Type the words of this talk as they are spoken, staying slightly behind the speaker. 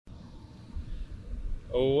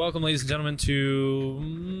Oh, welcome, ladies and gentlemen,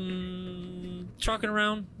 to trucking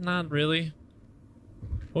around. Not really.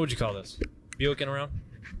 What would you call this? Buicking around?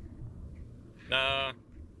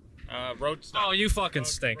 Road stuff. Oh, you fucking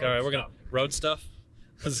stink. All right, we're gonna road stuff.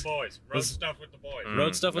 With the boys. Road stuff with the boys.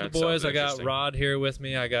 Road stuff with the that boys. sounds I got interesting. Rod here with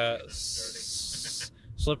me. I got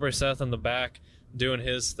Slippery Seth in the back doing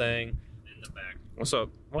his thing. In the back. What's up?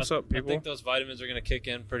 What's up, I people? think those vitamins are gonna kick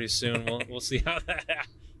in pretty soon. We'll see how that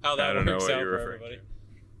I don't know works what out you're for referring everybody.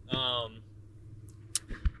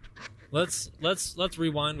 Let's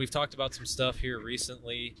rewind. We've talked about some stuff here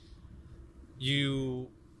recently. You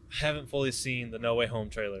haven't fully seen the No Way Home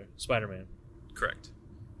trailer, Spider-Man. Correct.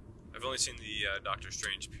 I've only seen the Doctor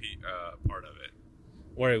Strange part of it.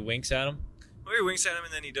 Where he winks at him. Well, he winks at him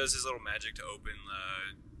and then he does his little magic to open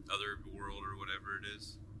the other world or whatever it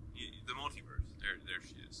is. The multiverse. There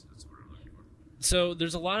she is. That's what I'm looking for. So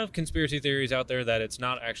there's a lot of conspiracy theories out there that it's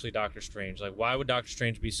not actually Doctor Strange. Like, why would Doctor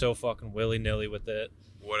Strange be so fucking willy-nilly with it?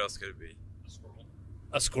 What else could it be?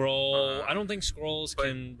 A scroll. I don't think scrolls but-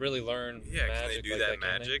 can really learn Yeah, magic can they do like that can they?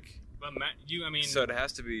 magic? But I mean, So it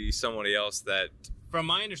has to be somebody else that from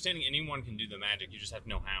my understanding, anyone can do the magic. You just have to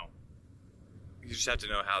know how. you just have to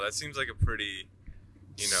know how. That seems like a pretty,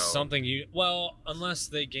 Something unless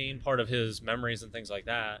they gain part of his memories and things like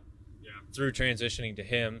that Yeah. through transitioning to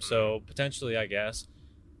him. So potentially, I guess.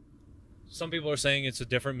 Some people are saying it's a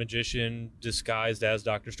different magician disguised as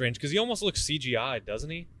Doctor Strange because he almost looks CGI, doesn't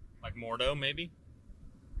he? Like Mordo, maybe.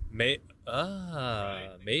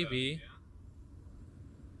 Maybe. Yeah.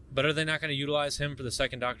 But are they not going to utilize him for the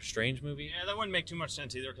second Doctor Strange movie? Yeah, that wouldn't make too much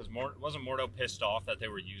sense either, because wasn't Mordo pissed off that they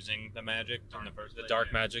were using the magic in the first The place? dark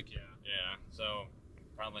Yeah. magic? Yeah. So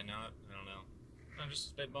probably not. I don't know. I'm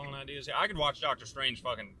just spitballing ideas here. I could watch Doctor Strange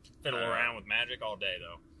fucking fiddle around with magic all day,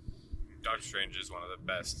 though. Doctor Strange is one of the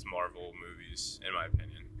best Marvel movies, in my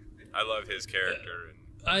opinion. I love his character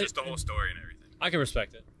and just the whole story and everything. I can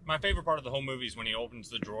respect it. My favorite part of the whole movie is when he opens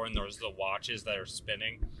the drawer and there's the watches that are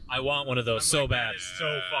spinning. I want one of those so bad. That is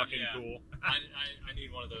so fucking Yeah. cool. I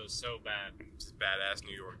need one of those so bad. This badass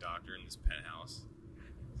New York doctor in this penthouse.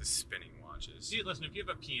 The spinning watches. See, listen, if you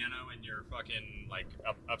have a piano in your fucking like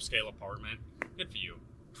upscale apartment, good for you.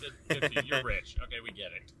 Good for you. You're rich. Okay, we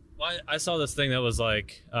get it. Well, I saw this thing that was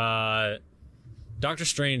like Doctor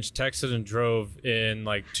Strange texted and drove in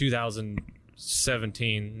like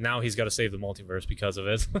 2017. Now he's got to save the multiverse because of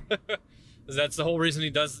it. That's the whole reason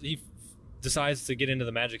he decides to get into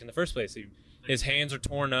the magic in the first place. His hands are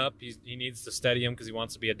torn up. He needs to steady them because he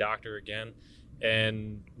wants to be a doctor again.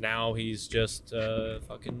 And now he's just a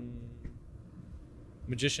fucking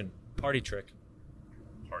magician. Party trick.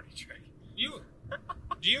 Party trick.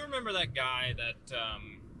 Do you remember that guy that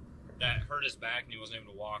that hurt his back and he wasn't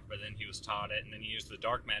able to walk, but then he was taught it, and then he used the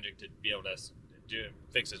dark magic to be able to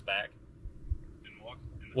fix his back and walk?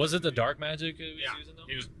 Was it the dark magic he was Yeah, using though?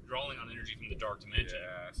 he was drawing on energy from the dark dimension.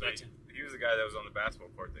 Yeah, so That's- he was the guy that was on the basketball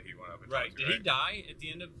court that he went up and Right. talked Did to, he die at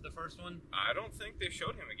the end of the first one? I don't think they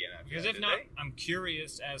showed him again after Because that, if did not, they? I'm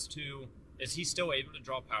curious as to, is he still able to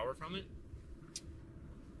draw power from it?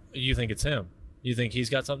 You think it's him? You think he's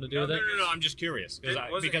got something to do No, with no, it? no, I'm just curious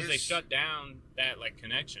Wasn't because they his- shut down that like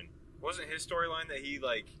connection. Wasn't his storyline that he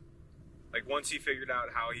like once he figured out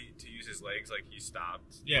how to use his legs, like he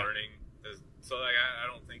stopped Yeah. learning? So like I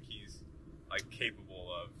don't think he's like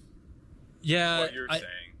capable of what you're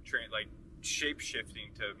saying, like shape shifting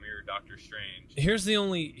to mirror Doctor Strange. Here's the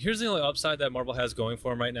only upside that Marvel has going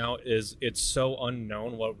for them right now is it's so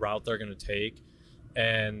unknown what route they're going to take,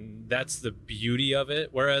 and that's the beauty of it.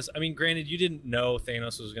 Whereas, I mean, granted, you didn't know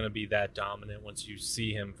Thanos was going to be that dominant once you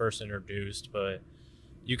see him first introduced, but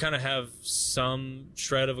you kind of have some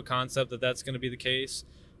shred of a concept that that's going to be the case.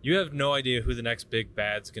 You have no idea who the next big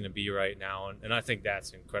bad's going to be right now, and I think that's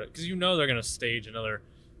incredible because you know they're going to stage another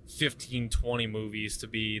 15, 20 movies to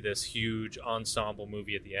be this huge ensemble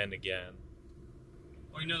movie at the end again.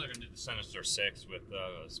 Well, you know they're going to do the Sinister Six with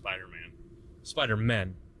Spider-Man.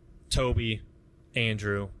 Spider-Man, Toby,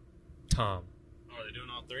 Andrew, Tom. Oh, are they doing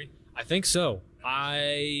all three? I think so.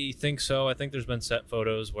 I think there's been set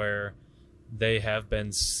photos where they have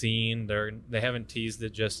been seen. They haven't teased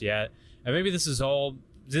it just yet. And maybe this is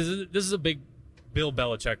a big Bill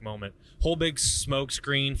Belichick moment. Whole big smoke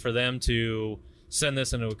screen for them to send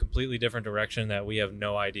this into a completely different direction that we have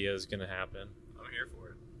no idea is going to happen. I'm here for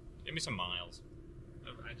it. Give me some Miles. I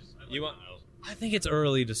You want- Miles. I think it's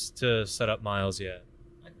early to set up Miles yet.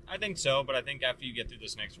 I think so, but I think after you get through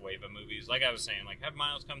this next wave of movies, like I was saying, like have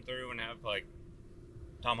Miles come through and have like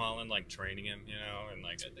Tom Holland like training him, you know, and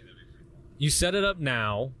like I think that'd be pretty cool. You set it up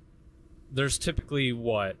now. There's typically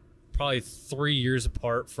probably 3 years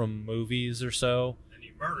apart from movies or so. Then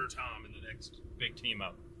you Murder Tom in the next big team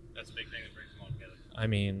up. That's a big thing that brings them all together. I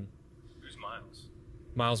mean, who's Miles?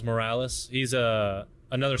 Miles Morales. He's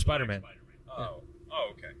another Spider-Man. Oh,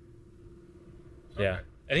 okay. Yeah,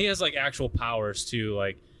 and he has like actual powers too.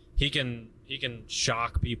 Like he can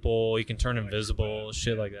shock people. He can turn invisible,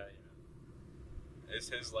 shit like that. Is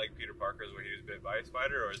his like Peter Parker's when he was bit by a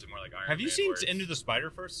spider, or is it more like Iron Man? Have you seen Into the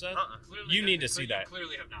Spider-Verse, Seth? You need to see that.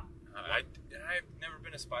 Clearly have not. I've never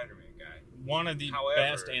been a Spider-Man guy. One of the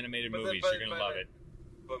best animated movies. You're gonna love it.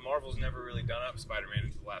 But Marvel's never really done up Spider-Man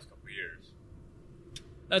until the last couple of years.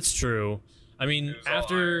 That's true. I mean,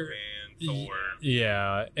 after Iron Man, Thor.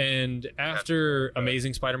 Yeah, and after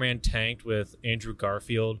Amazing Spider-Man tanked with Andrew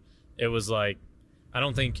Garfield, it was like I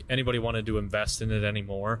don't think anybody wanted to invest in it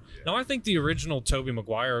anymore. Yeah. No, I think the original Tobey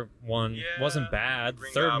Maguire one wasn't bad.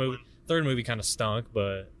 Third movie kind of stunk,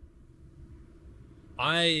 but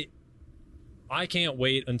I can't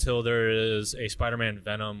wait until there is a Spider-Man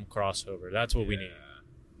Venom crossover. That's what we need.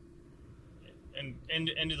 And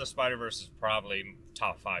Into the Spider-Verse is probably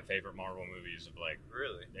top 5 favorite Marvel movies of like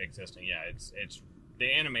really existing. Yeah, it's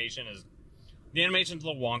the animation's a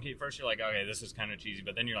little wonky at first. You're like, okay, this is kind of cheesy,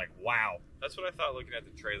 but then you're like, wow. That's what I thought looking at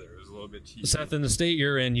the trailer. It was a little bit cheesy. Seth, in the state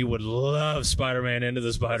you're in, you would love Spider-Man Into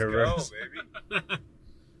the Spider-Verse. Let's go, baby.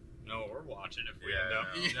 No, we're watching if we end up.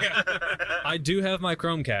 Yeah. I do have my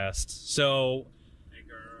Chromecast, so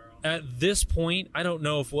at this point, I don't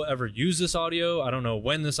know if we'll ever use this audio. I don't know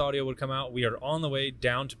when this audio would come out. We are on the way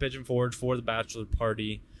down to Pigeon Forge for the bachelor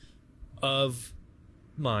party of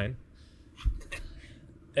mine.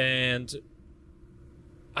 And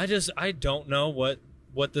I don't know what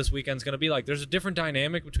this weekend's going to be like. There's a different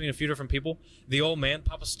dynamic between a few different people. The old man,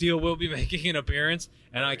 Papa Steele, will be making an appearance,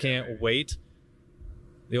 and I can't wait.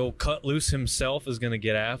 The old Cut Loose himself is going to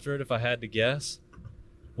get after it, if I had to guess.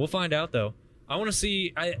 We'll find out, though. I want to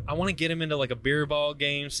see. I want to get him into like a beer ball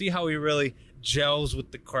game. See how he really gels with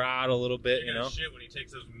the crowd a little bit. You know. Shit when he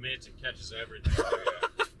takes those mitts and catches everything.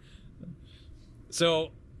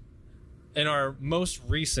 So, in our most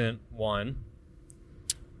recent one,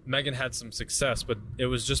 Megan had some success, but it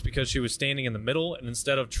was just because she was standing in the middle, and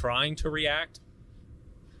instead of trying to react,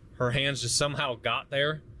 her hands just somehow got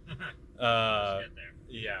there.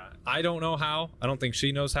 Yeah, I don't know how. I don't think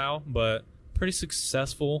she knows how, but pretty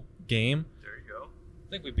successful game.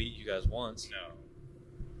 I think we beat you guys once. No.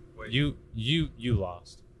 Wait. You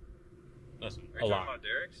lost. Listen, are you talking about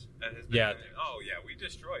Derek's? Yeah. Oh yeah, we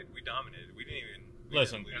destroyed. We dominated. We didn't even.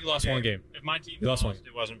 Listen, you lost one game. If my team lost,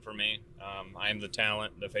 it wasn't for me. I am the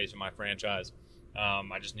talent, the face of my franchise.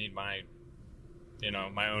 I just need my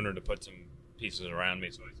owner to put some pieces around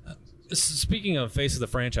me. So speaking of face of the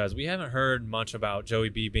franchise, we haven't heard much about Joey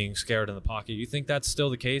B being scared in the pocket. You think that's still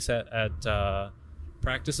the case at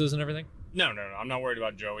practices and everything? No. I'm not worried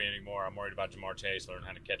about Joey anymore. I'm worried about Jamar Chase learning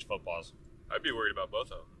how to catch footballs. I'd be worried about both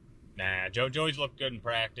of them. Nah, Joey's looked good in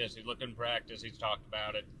practice. He's looked good in practice. He's talked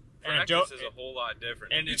about it. Practice is a whole lot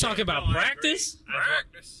different. And you talking about practice?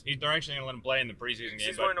 Practice. They're actually going to let him play in the preseason game.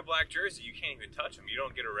 He's wearing a black jersey. You can't even touch him. You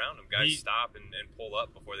don't get around him. Guys stop and pull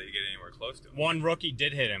up before they get anywhere close to him. One rookie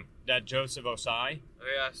did hit him. That Joseph Osai. Oh,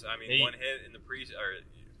 yes. I mean, one hit in the preseason.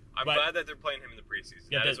 I'm glad that they're playing him in the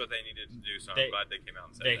preseason. Yeah, that is what they needed to do, so I'm glad they came out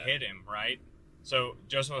and said that. They hit him, right? So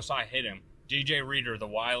Joseph Osai hit him. DJ Reader, the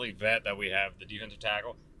wily vet that we have, the defensive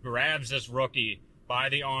tackle, grabs this rookie by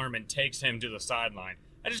the arm and takes him to the sideline.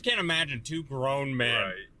 I just can't imagine two grown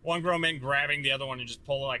men, one grown man grabbing the other one and just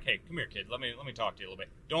pull like, hey, come here, kid. Let me talk to you a little bit.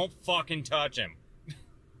 Don't fucking touch him.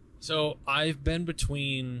 So I've been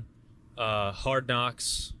between Hard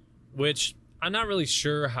Knocks, which I'm not really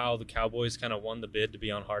sure how the Cowboys kind of won the bid to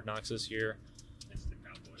be on Hard Knocks this year.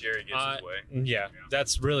 Jerry gets his way. Yeah,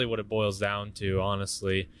 that's really what it boils down to,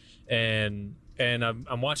 honestly. And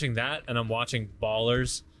I'm watching that, and I'm watching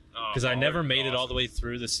Ballers because I never made it all the way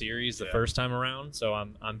through the series the first time around, so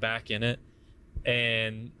I'm back in it,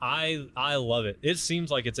 and I love it. It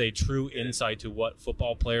seems like it's a true insight to what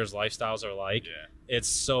football players' lifestyles are like. Yeah. It's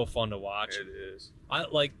so fun to watch. It is. I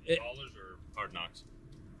like it. Ballers or Hard Knocks?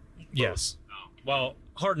 Yes. Oh. Well,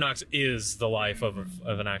 Hard Knocks is the life of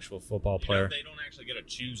an actual football player. They don't actually get to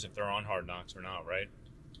choose if they're on Hard Knocks or not, right?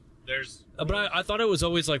 But I thought it was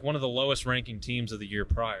always like one of the lowest ranking teams of the year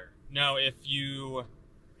prior. No, if you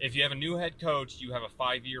have a new head coach, you have a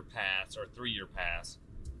 5-year pass or a 3-year pass,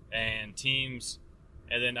 and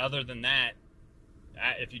then other than that,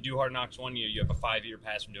 if you do Hard Knocks 1 year, you have a 5-year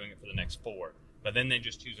pass from doing it for the next 4. But then they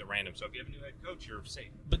just choose at random. So if you have a new head coach, you're safe.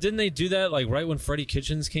 But didn't they do that like right when Freddie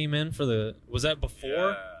Kitchens came in for the? Was that before?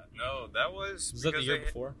 Yeah, no, that was. Was that the year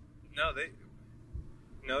before? No,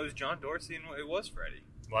 it was John Dorsey and it was Freddie.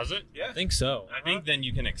 Was it? Yeah. I think so. I think then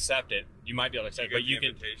you can accept it. You might be able to accept it, but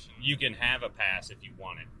you can have a pass if you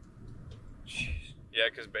want it. Yeah,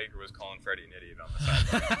 because Baker was calling Freddie an idiot on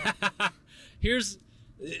the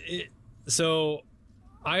sideline. So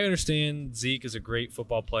I understand Zeke is a great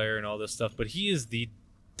football player and all this stuff, but he is the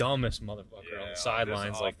dumbest motherfucker on the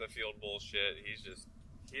sidelines. Off the field bullshit.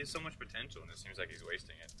 He has so much potential, and it seems like he's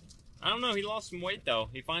wasting it. I don't know. He lost some weight though.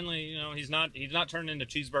 He finally, he's not turned into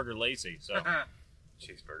Cheeseburger Lacey. So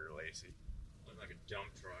Cheeseburger Lacey, looks like a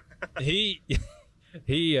dump truck.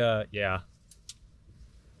 Yeah.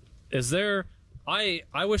 Is there?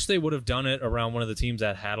 I wish they would have done it around one of the teams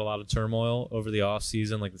that had a lot of turmoil over the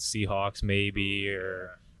offseason, like the Seahawks maybe,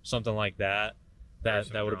 or something like that.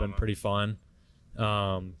 That would have been pretty fun.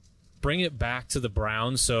 Bring it back to the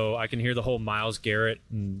Browns so I can hear the whole Myles Garrett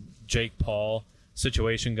and Jake Paul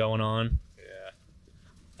situation going on.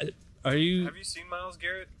 Yeah. Have you seen Myles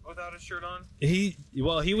Garrett without a shirt on? He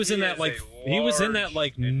was in that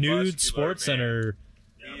nude Sports Center,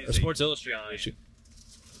 Sports Illustrated.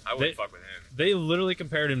 I wouldn't fuck with him. They literally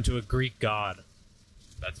compared him to a Greek god.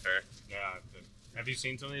 That's fair. Yeah. Have you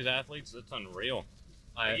seen some of these athletes? That's unreal.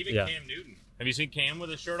 Cam Newton. Have you seen Cam with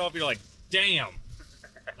his shirt off? You're like, damn.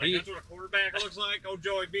 That's what a quarterback looks like. Oh,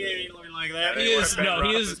 Joey B ain't looking like that. He is.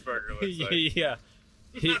 Yeah.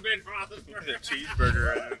 He's not Ben Roethlisberger. The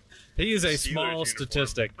cheeseburger. He is a small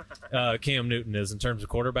statistic. Cam Newton is in terms of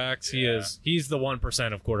quarterbacks. Yeah. He's the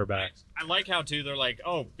 1% of quarterbacks. I like how too they're like,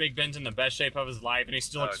 oh, Big Ben's in the best shape of his life, and he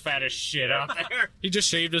still looks fat as shit out there. He just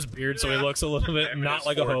shaved his beard, so he looks a little bit not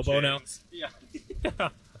like a hobo now. Yeah.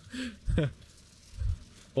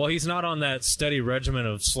 Well, he's not on that steady regimen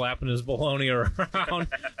of slapping his baloney around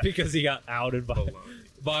because he got outed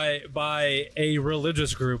by a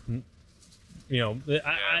religious group.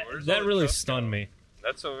 That really stunned me.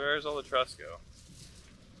 Where's all the trust go?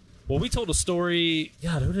 Well, we told a story.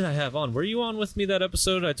 God, who did I have on? Were you on with me that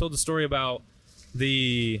episode? I told the story about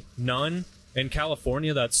the nun in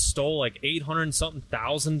California that stole like $800-something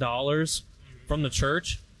thousand from the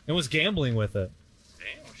church and was gambling with it.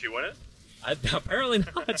 Damn, she won it? Apparently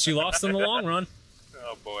not. She lost in the long run.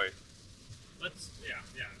 Oh boy.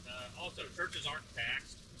 Also, churches aren't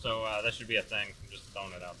taxed, so that should be a thing. I'm just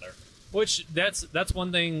throwing it out there. Which that's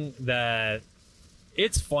one thing that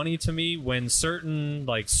it's funny to me when certain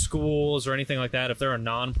like schools or anything like that, if they're a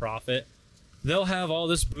non-profit, they'll have all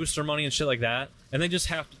this booster money and shit like that, and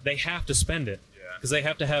they have to spend it because they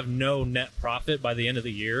have to have no net profit by the end of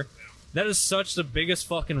the year. Yeah. That is such the biggest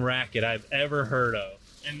fucking racket I've ever heard of.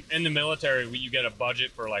 And in the military, you get a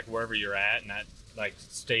budget for like wherever you're at, and that like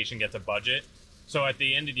station gets a budget. So at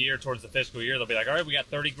the end of the year, towards the fiscal year, they'll be like, all right, we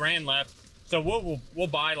got $30,000 left. So we'll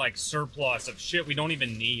buy like surplus of shit we don't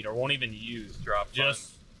even need or won't even use. Drop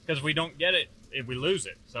just because we don't get it if we lose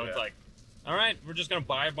it. So it's like, all right, we're just gonna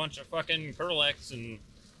buy a bunch of fucking Curlex and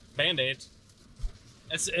Band-Aids.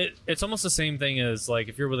 It's almost the same thing as like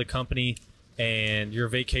if you're with a company and your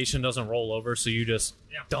vacation doesn't roll over, so you just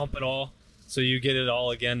dump it all, so you get it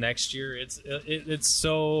all again next year. It's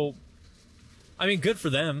so. I mean, good for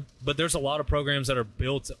them, but there's a lot of programs that are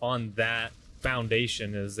built on that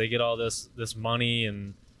foundation. Is they get all this money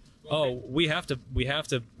and we have to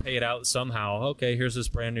pay it out somehow. Okay, here's this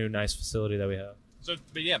brand new nice facility that we have. So,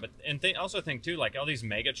 also think too, like all these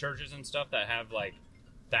mega churches and stuff that have like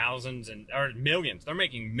thousands or millions. They're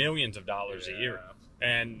making millions of dollars a year.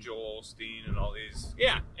 And Joel Osteen and all these.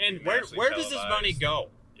 Yeah, and where does this money go?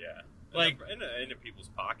 Yeah. Like into people's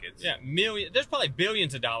pockets. Yeah, there's probably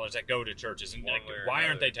billions of dollars that go to churches, and like, why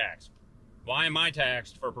aren't they taxed? Why am I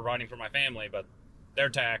taxed for providing for my family, but they're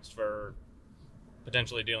taxed for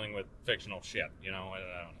potentially dealing with fictional shit? I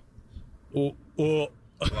don't know.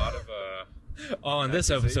 A lot of on this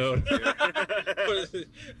episode. We're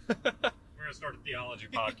gonna start a theology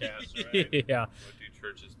podcast, right? Yeah. What do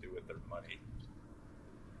churches do with their money?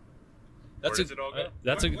 Where does it all go?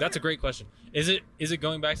 That's a great question. Is it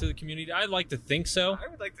going back to the community? I'd like to think so. I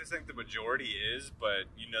would like to think the majority is, but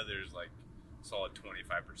there's like solid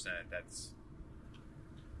 25%. That's.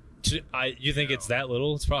 You think it's that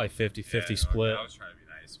little? It's probably 50-50 split. I was trying to be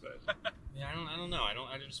nice, but yeah, I don't know.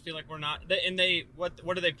 I just feel like we're not.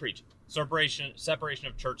 What do they preach? Separation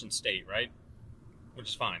of church and state, right? Which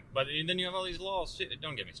is fine, but then you have all these laws.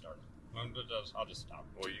 Don't get me started. I'll just stop.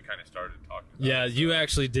 Well, you kind of started talking about it. You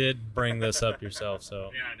actually did bring this up yourself,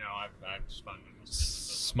 so. Yeah, I know. I've just found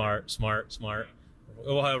Smart.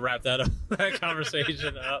 We'll wrap that up. That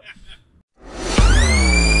conversation up.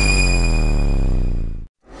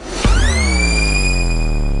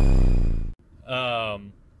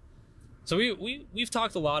 So we've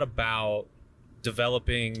talked a lot about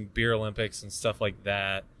developing beer Olympics and stuff like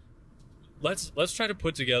that. let's try to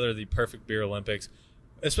put together the perfect beer Olympics,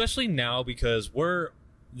 especially now because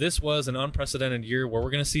this was an unprecedented year where we're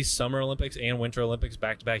going to see Summer Olympics and Winter Olympics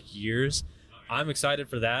back-to-back years. I'm excited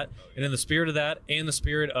for that. And in the spirit of that and the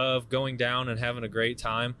spirit of going down and having a great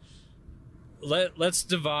time, let's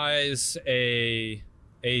devise a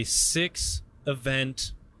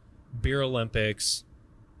 6-event beer Olympics,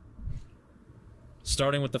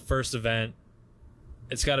 starting with the first event.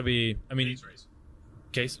 It's got to be,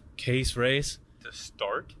 case race to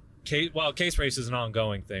start. Case race is an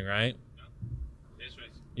ongoing thing, right? No. Case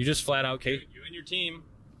race. You just flat out case. You and your team,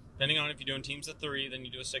 depending on if you're doing teams of 3, then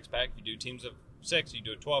you do a 6-pack. If you do teams of 6, you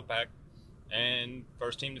do a 12-pack, and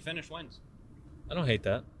first team to finish wins. I don't hate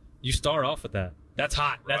that. You start off with that. That's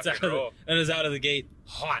hot. That is out of the gate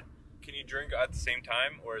hot. Can you drink at the same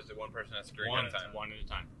time, or is it one person has to drink at a time? One at a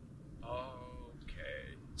time.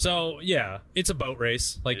 Okay. So yeah, it's a boat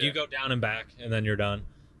race. Like you go down and back, and then you're done.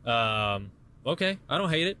 Okay, I don't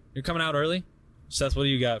hate it. You're coming out early. Seth, what do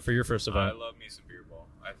you got for your first event? I love me some beer ball.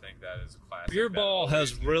 I think that is a classic. Beer ball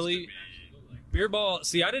has really. Beer ball.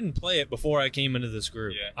 See, I didn't play it before I came into this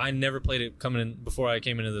group. Yeah. I never played it coming in before I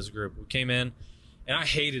came into this group. We came in, and I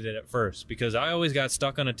hated it at first because I always got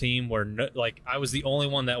stuck on a team where I was the only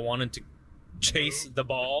one that wanted to chase the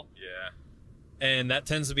ball. Yeah. And that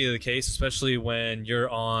tends to be the case, especially when you're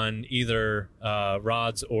on either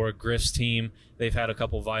Rod's or Griff's team. They've had a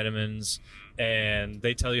couple vitamins, and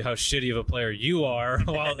they tell you how shitty of a player you are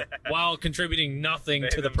while contributing nothing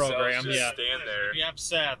to the program. Just stand there. If you have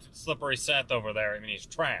Seth, slippery Seth over there, I mean, he's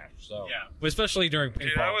trash. So Yeah. Especially during ping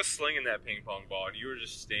pong. I was slinging that ping pong ball, and you were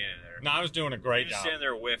just standing there. No, I was doing a great You just job. stand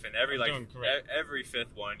there whiffing. doing great. Every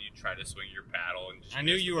fifth one, you try to swing your paddle. And just I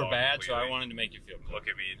knew miss you the were ball bad, so I completely. wanted to make you feel good. Look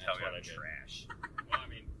at me and tell me That's what I'm I did. trash. Well, I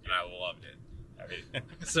mean, And I loved it.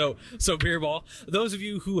 So beer ball. Those of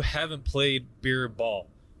you who haven't played beer ball,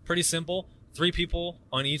 pretty simple. 3 people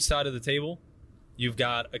on each side of the table. You've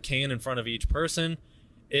got a can in front of each person.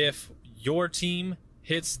 If your team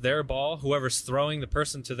hits their ball, whoever's throwing the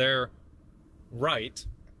person to their right,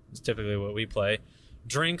 is typically what we play,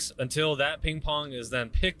 drinks until that ping pong is then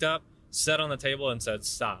picked up, set on the table, and said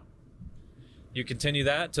stop. You continue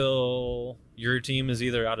that till your team is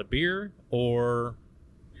either out of beer or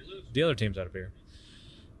the other team's out of beer.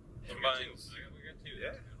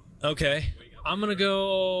 Yeah. Okay. I'm gonna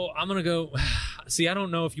go. See, I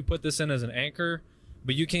don't know if you put this in as an anchor,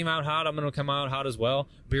 but you came out hot. I'm gonna come out hot as well.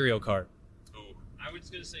 Burial cart. Ooh, I was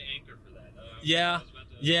gonna say anchor for that.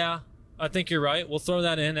 Yeah. I think you're right. We'll throw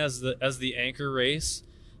that in as the anchor race,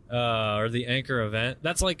 or the anchor event.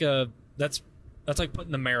 That's like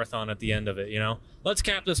putting the marathon at the end of it. You know. Let's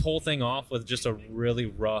cap this whole thing off with just a really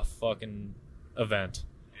rough fucking event.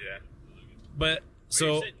 Yeah. But so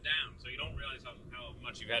you're sitting down, so you don't realize how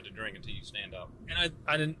much you've had to drink until you stand up. And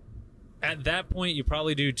I didn't. At that point, you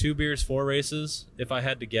probably do 2 beers, 4 races, if I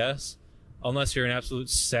had to guess. Unless you're an absolute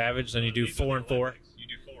savage, then you do 4 and 4. You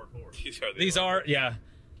do 4 and 4.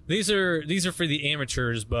 These are for the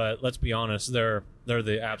amateurs, but let's be honest, they're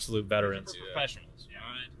the absolute veterans. For professionals. Yeah.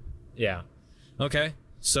 Right. Yeah. Okay.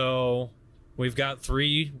 So we've got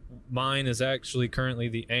 3. Mine is actually currently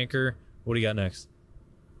the anchor. What do you got next?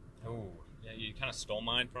 Oh, yeah. You kind of stole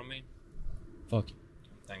mine from me. Fuck you.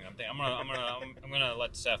 I'm gonna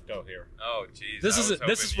let Seth go here. Oh, jeez. This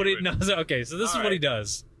is what he knows. Okay, so this is what he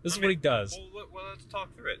does. This is what he does. Well, let's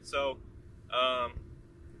talk through it. So, man,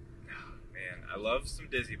 I love some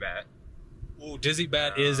Dizzy Bat. Ooh, Dizzy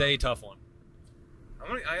Bat is a tough one. I'm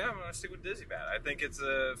gonna stick with Dizzy Bat. I think it's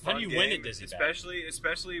a fun How do you game, win at Dizzy Bat?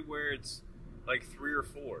 especially where it's like 3 or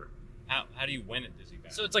 4. How do you win at Dizzy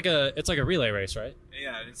Bat? So it's like a relay race, right?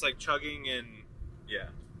 Yeah, and it's like chugging and yeah.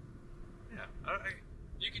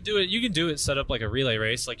 You can do it set up like a relay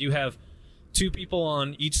race. Like you have 2 people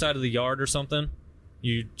on each side of the yard or something.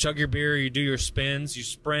 You chug your beer, you do your spins, you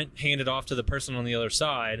sprint, hand it off to the person on the other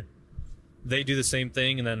side. They do the same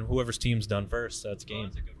thing, and then whoever's team's done first, that's game. Oh,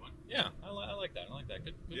 that's a good one. Yeah, I like that.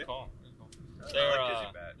 Good Yeah. call. I like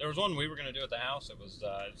Dizzy Bat. There was one we were going to do at the house. It was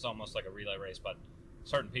almost like a relay race, but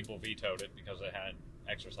certain people vetoed it because it had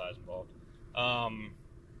exercise involved.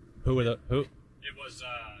 Who? It was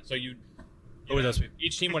so you. Who were those people?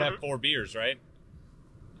 Each team would have 4 beers, right?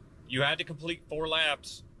 You had to complete 4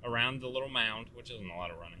 laps around the little mound, which isn't a lot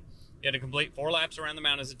of running. You had to complete 4 laps around the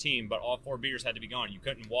mound as a team, but all 4 beers had to be gone. You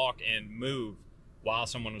couldn't walk and move while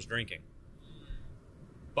someone was drinking.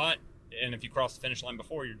 And if you cross the finish line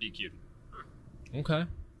before, you're DQ'd. Okay.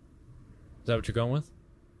 Is that what you're going with?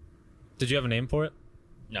 Did you have a name for it?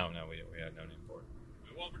 No, we had no name for it.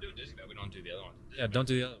 Well, we're doing Dizzy Bat. We don't do the other one. Yeah, don't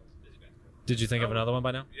do the other one. Dizzy Bat. Did you think of another one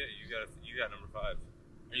by now? Yeah, you got number 5.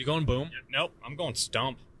 Are you going boom? Nope, I'm going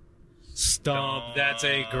Stump. Stump. That's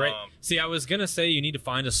a great. See, I was gonna say you need to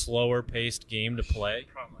find a slower paced game to play.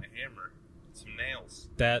 Probably my hammer. Some nails.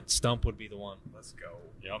 That Stump would be the one. Let's go.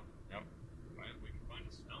 Yep. We can find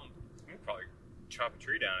a stump. We can probably chop a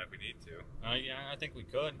tree down if we need to. Yeah, I think we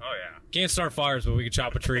could. Oh yeah. Can't start fires, but we could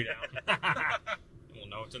chop a tree down. We'll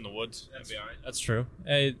know it's in the woods. That'd be all right. That's true.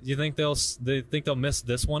 Hey, you think they'll miss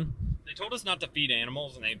this one? They told us not to feed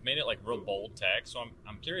animals, and they've made it like real bold text. So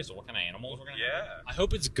I'm curious of what kind of animals we're gonna have. Yeah. I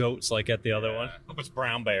hope it's goats like at the other one. I hope it's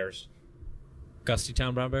brown bears. Gusty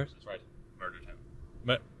Town brown bears. That's right. Murder Town.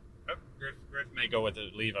 But Griff may go with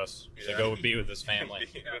it, leave us to Yeah. go be with his family.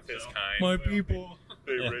 With his kind. my people.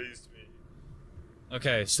 They Yeah. raised me.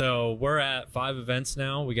 Okay, so we're at 5 events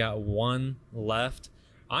now. We got 1 left.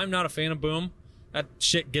 I'm not a fan of Boom. That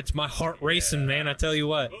shit gets my heart racing, man. I tell you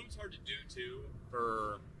what. Boom's hard to do too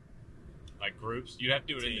for like groups. You have to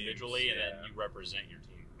do it Teams, individually, and yeah. then you represent your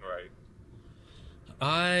team. Right.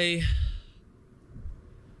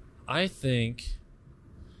 I think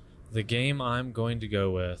the game I'm going to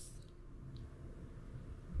go with.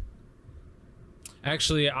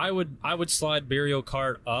 Actually, I would slide Burial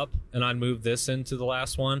Cart up, and I'd move this into the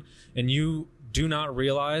last one. And you do not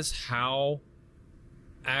realize how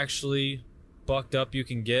actually bucked up you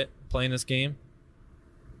can get playing this game.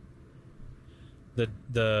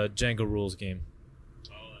 The Jenga rules game.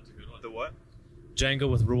 Oh, that's a good one. The what? Jenga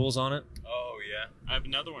with rules on it. Oh yeah. I have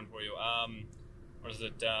another one for you. What is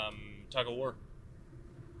it? Tug of war.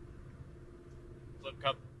 Flip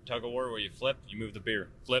cup tug of war, where you flip, you move the beer.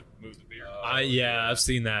 Flip, move the beer. I've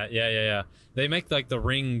seen that. Yeah. They make like the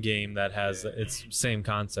ring game that has Yeah. its same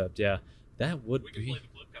concept. Yeah, that would We can be. play the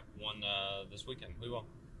flip cup one this weekend. We will.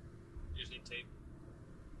 You just need tape,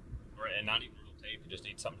 and not even real tape. You just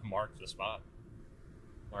need something to mark the spot.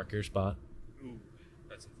 Mark your spot. Ooh,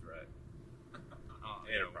 that's a threat.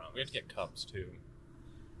 Yeah, promise. we have to get cups too.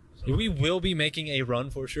 We will be making a run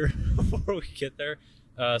for sure before we get there,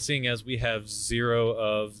 seeing as we have 0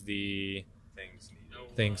 of the Things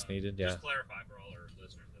needed. things needed. Yeah. Just clarify for all our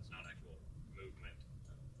listeners, that's not actual movement.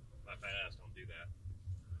 My fat ass don't do that.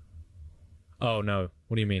 Oh no,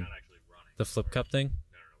 what do you mean? Not actually running. The flip cup thing?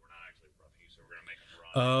 No, we're not actually running. So we're gonna make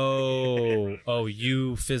them run. Oh,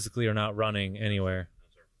 you physically are not running anywhere.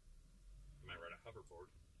 No, sir. You might ride a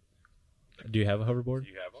hoverboard. Do you have a hoverboard?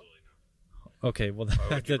 Do you have one? Absolutely not. Okay, well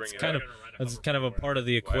Why would you that's bring it kind up? of that's kind of a part of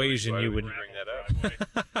the equation why you would would. you bring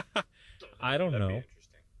that up? I don't That'd know. be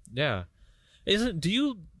interesting. Yeah,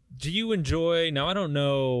 do you enjoy? Now I don't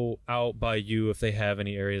know out by you if they have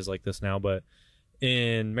any areas like this now, but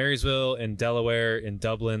in Marysville, in Delaware, in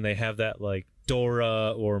Dublin, they have that like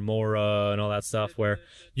Dora or Mora and all that stuff where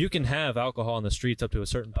you can have alcohol on the streets up to a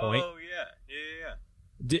certain point. Oh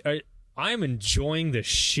yeah. I'm enjoying the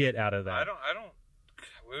shit out of that. I don't.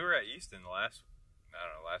 We were at Easton last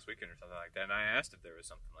weekend or something like that, and I asked if there was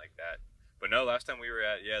something like that. But no, last time we were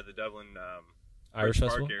at the Dublin Irish Bridge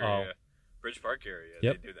Festival. Park area, Bridge Park area.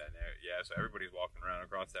 Yep. They do that there. Yeah, so everybody's walking around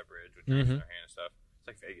across that bridge with drinks in their hand and stuff. It's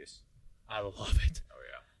like Vegas. I love it. Oh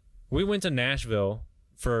yeah. We went to Nashville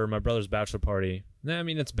for my brother's bachelor party. I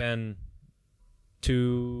mean, it's been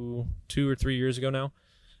two or 3 years ago now.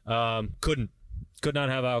 Could not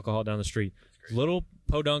have alcohol down the street. Little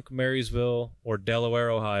Podunk, Marysville, or Delaware,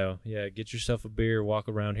 Ohio. Yeah, get yourself a beer, walk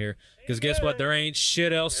around here. Because guess what? There ain't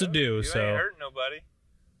shit else to do. You So ain't hurting nobody.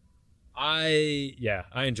 I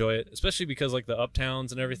enjoy it, especially because like the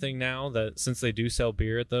uptowns and everything now that since they do sell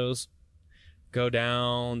beer at those, go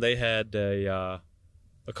down. They had a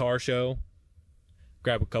car show.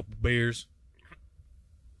 Grab a couple beers.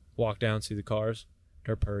 Walk down, see the cars.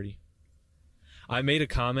 They're pretty. I made a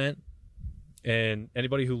comment, and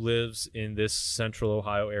anybody who lives in this central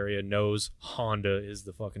Ohio area knows Honda is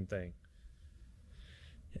the fucking thing.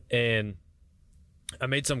 And I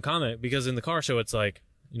made some comment because in the car show, it's like,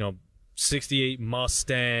 68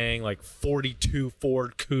 Mustang, like 42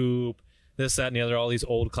 Ford Coupe, this, that, and the other, all these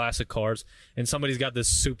old classic cars. And somebody's got this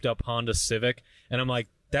souped up Honda Civic. And I'm like,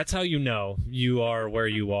 that's how you know you are where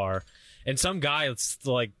you are. And some guy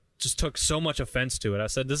just took so much offense to it. I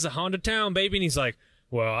said, this is a Honda town, baby. And he's like,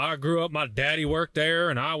 well, I grew up, my daddy worked there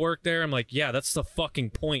and I worked there. I'm like, yeah, that's the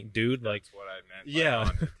fucking point, dude. Like, That's what I meant. yeah.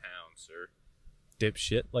 Honda town, sir.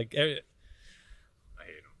 dipshit. Like, I hate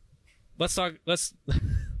them. let's talk. I'd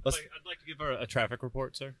like to give her a traffic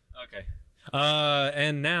report, sir. Okay.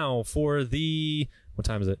 And now for what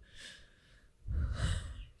time is it?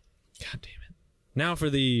 God damn it. Now for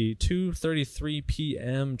the 2:33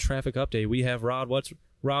 p.m. traffic update, we have Rod. What's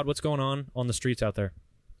going on the streets out there?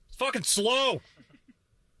 It's fucking slow.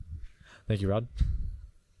 Thank you, Rod.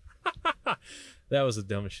 That was the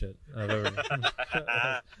dumbest shit I've ever.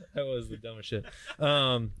 That was the dumbest shit.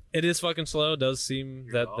 It is fucking slow. It does seem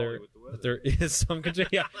that there is some control.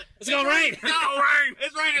 Yeah, it's gonna rain. It's gonna rain.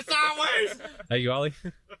 It's raining sideways. Hey, you Ollie?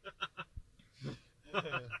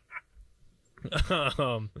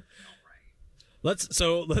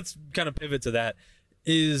 Let's kind of pivot to that.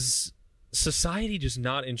 Is society just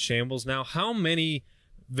not in shambles now? How many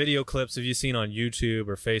video clips have you seen on YouTube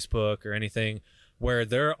or Facebook or anything where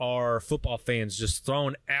there are football fans just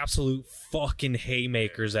throwing absolute fucking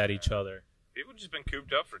haymakers at each other? People just been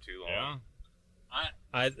cooped up for too long.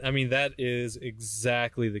 Yeah. I mean, that is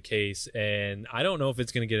exactly the case, and I don't know if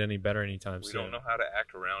it's going to get any better anytime We soon. don't know how to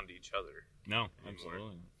act around each other. No, anymore.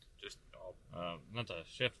 absolutely. Just Not to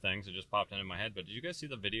shift things, it just popped into my head, but did you guys see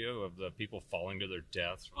the video of the people falling to their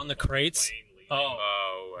deaths On the crates?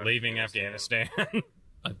 leaving Afghanistan?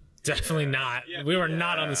 Definitely not. Yeah, We were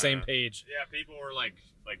not on the same page. Yeah, people were like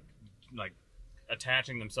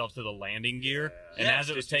attaching themselves to the landing gear, and Yeah. as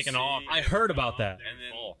it was Did you taken see- off, I heard about that. And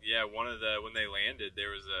then, when they landed, there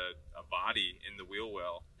was a body in the wheel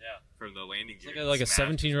well. Yeah. From the landing It's gear. like a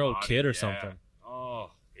Smashed his 17-year-old body. kid or Yeah. something.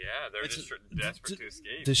 oh, Yeah, they're It's- just desperate to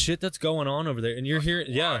escape. The shit that's going on over there, and you're Fucking hearing,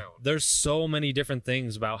 yeah, wild. there's so many different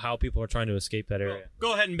things about how people are trying to escape that area.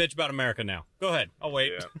 go ahead and bitch about America now. Go ahead, I'll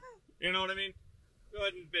wait. Yeah. You know what I mean? Go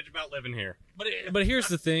ahead and bitch about living here. But here's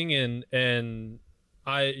the thing, and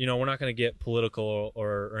I, we're not going to get political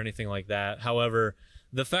or anything like that. However,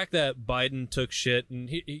 the fact that Biden took shit, and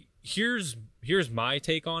here's my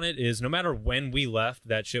take on it, is no matter when we left,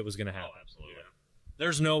 that shit was going to happen. Oh, absolutely.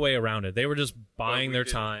 There's no way around it. They were just buying But we their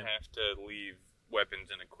didn't time. have to leave weapons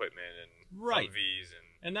and equipment and Right. Humvees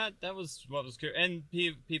and And that was what was curious. And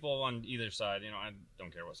people on either side, I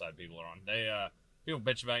don't care what side people are on. They people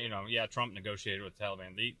bitch about, Trump negotiated with the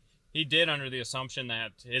Taliban. He did under the assumption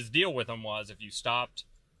that his deal with them was if you stopped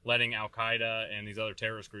letting Al Qaeda and these other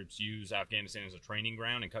terrorist groups use Afghanistan as a training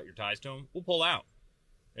ground and cut your ties to them, we'll pull out.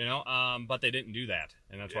 But they didn't do that,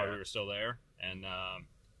 and that's why we were still there. And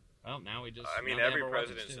now we just. I mean, now they every have our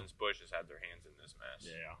weapons, president too. since Bush has had their hands in this mess.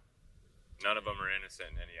 Yeah. None of them are innocent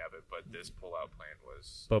in any of it, but this pullout plan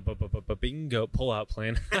was But bingo, pull-out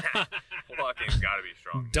plan. pullout plan's got to be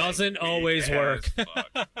strong. Doesn't Weak always as work.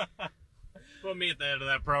 fuck. Put me at the end of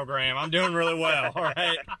that program. I'm doing really well. All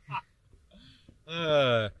right.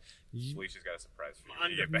 Felicia's got a surprise for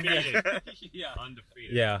you. when you get Undefeated. back. Yeah.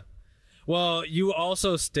 Undefeated. Yeah. Well, you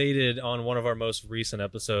also stated on one of our most recent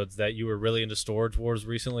episodes that you were really into Storage Wars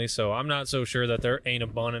recently, so I'm not so sure that there ain't a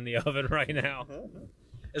bun in the oven right now.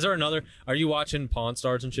 Is there another? Are you watching Pawn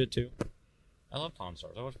Stars and shit too? I love Pawn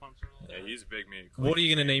Stars. I watch Pawn Stars. Yeah, he's a big me. What are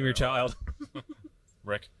you gonna name your child?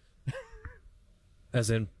 Rick. As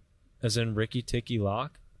in Ricky Ticky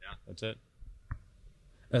Lock? Yeah, that's it.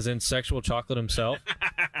 As in sexual chocolate himself?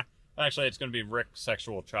 Actually, it's going to be Rick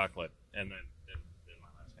Sexual Chocolate, and then my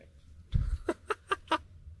last name.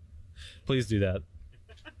 Please do that.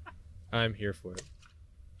 I'm here for it.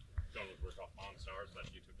 Going with Rick off Pawn Stars, but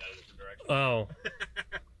you took that in a different direction. Oh,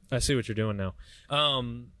 I see what you're doing now.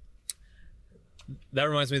 That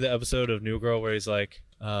reminds me of the episode of New Girl where he's like,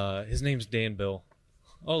 his name's Dan Bill.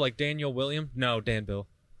 Oh, like Daniel William? No, Dan Bill.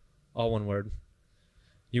 All one word.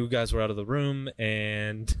 You guys were out of the room,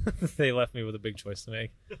 and they left me with a big choice to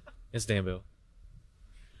make. It's Dan Bill.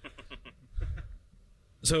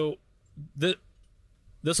 So, this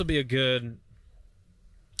will be a good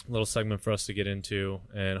little segment for us to get into,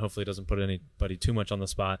 and hopefully it doesn't put anybody too much on the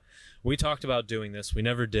spot. We talked about doing this. We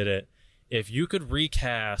never did it. If you could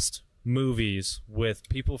recast movies with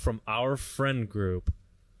people from our friend group,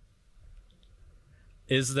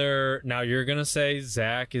 is there... Now, you're going to say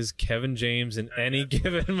Zach is Kevin James in any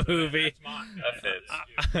given movie. That's mine. That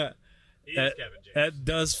fits. He is That- Kevin James. That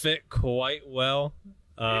does fit quite well.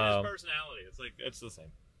 His personality. It's the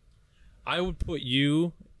same. I would put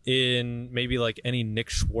you in maybe like any Nick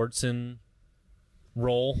Swartzen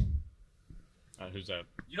role. Who's that?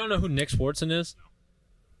 You don't know who Nick Swartzen is?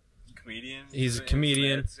 Comedian. He's a in some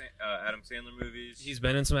comedian. Adam Sandler movies. He's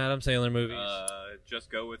been in some Adam Sandler movies.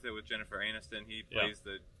 Just Go With It with Jennifer Aniston. He plays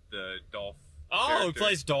the Dolph. Oh, character. he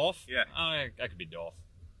plays Dolph? Yeah. Oh, I could be Dolph.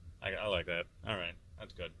 I like that. All right.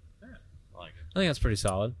 That's good. Yeah. I like it. I think that's pretty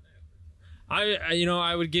solid.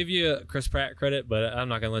 I would give you Chris Pratt credit, but I'm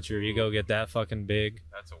not gonna let your ego get that fucking big.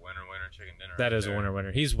 That's a winner chicken dinner. That right is a there.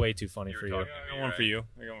 winner. He's way too funny You for were you. talking I got one for you.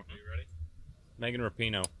 I got one for you. Ready? Megan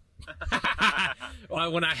Rapinoe.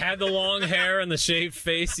 When I had the long hair and the shaved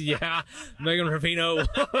face, yeah, Megan Rapinoe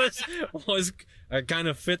was kind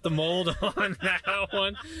of fit the mold on that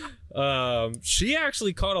one. She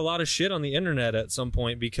actually caught a lot of shit on the internet at some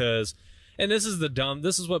point because, And this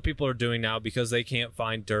is what people are doing now because they can't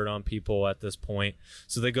find dirt on people at this point.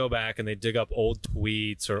 So they go back and they dig up old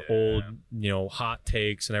tweets or old, hot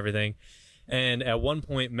takes and everything. And at one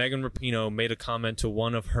point, Megan Rapinoe made a comment to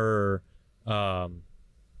one of her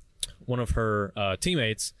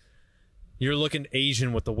teammates. You're looking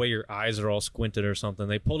Asian with the way your eyes are all squinted or something.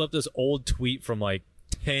 They pulled up this old tweet from like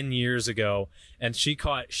 10 years ago, and she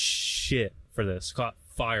caught shit for this, caught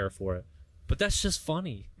fire for it. But that's just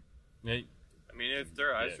funny. Yeah. I mean, if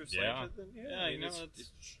their eyes are slanted, then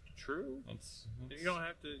it's true. You don't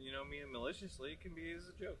have to, mean it maliciously. It can be as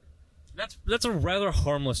a joke. That's a rather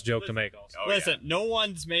harmless joke to make. Also. Listen, no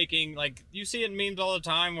one's making, like, you see it in memes all the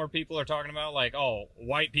time where people are talking about, like, oh,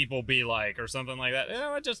 white people be like, or something like that.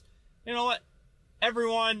 You know what?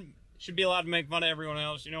 Everyone should be allowed to make fun of everyone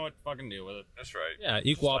else. You know what? Fucking deal with it. That's right. Yeah,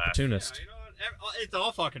 equal opportunist. Yeah, you know what? It's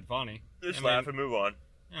all fucking funny. Just laugh and move on.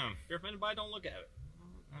 Yeah, if you're offended by it, don't look at it.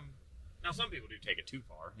 Now, some people do take it too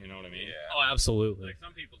far. You know what I mean? Yeah. Oh, absolutely. Like,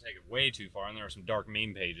 some people take it way too far, and there are some dark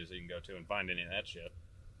meme pages that you can go to and find any of that shit.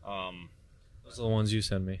 Those are the ones you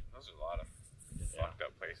send me. Those are a lot of fucked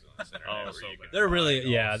up places on this internet. They're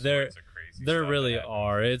really, there really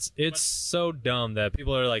are. It's so dumb that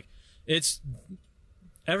people are like,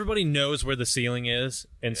 everybody knows where the ceiling is,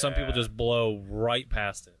 and some people just blow right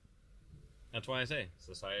past it. That's why I say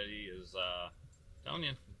society is telling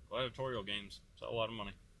you, gladiatorial games sell a lot of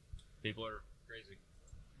money. People are crazy.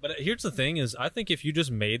 But here's the thing: is I think if you just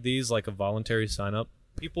made these like a voluntary sign up,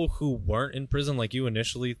 people who weren't in prison, like you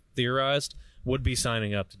initially theorized, would be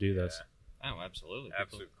signing up to do this. Oh, absolutely.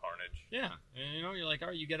 Absolute carnage. Yeah, and you're like, all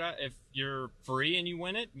right, you get out if you're free and you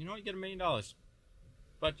win it, you get $1 million.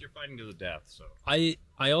 But you're fighting to the death, so. I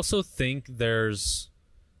also think there's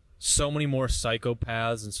so many more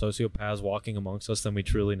psychopaths and sociopaths walking amongst us than we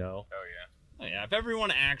truly know. Oh, yeah. If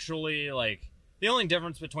everyone actually, like, the only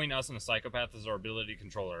difference between us and a psychopath is our ability to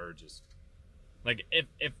control our urges. Like,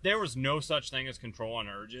 if there was no such thing as control on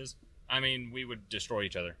urges, I mean, we would destroy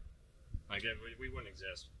each other. Like, we wouldn't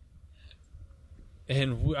exist.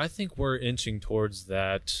 And I think we're inching towards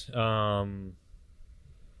that.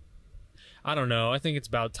 I don't know. I think it's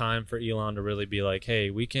about time for Elon to really be like, hey,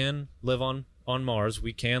 we can live on Mars.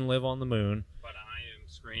 We can live on the moon. But I am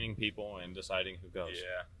screening people and deciding who goes.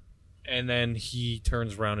 Yeah. And then he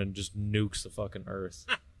turns around and just nukes the fucking Earth.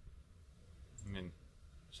 I mean,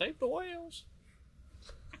 save the whales.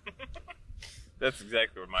 That's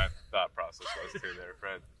exactly what my thought process was too there,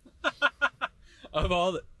 Fred.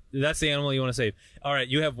 That's the animal you want to save. All right,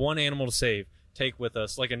 you have one animal to save. Take with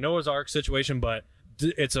us. Like a Noah's Ark situation, but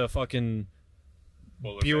it's a fucking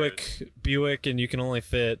Buick, and you can only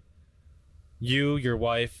fit you, your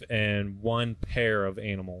wife, and one pair of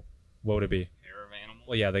animal. What would it be? Pair of animal?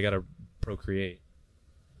 Well, yeah, they got to procreate.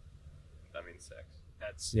 That means sex.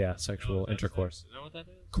 That's, sexual intercourse. Is that what that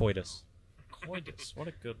is? Coitus. Coitus. What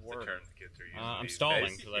a good word. The term the kids are using I'm these stalling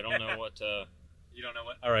days. because I don't know what to... You don't know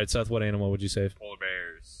what? All right, Seth, what animal would you save? Polar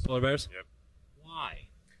bears. Polar bears? Yep. Why?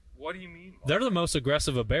 What do you mean? They're the most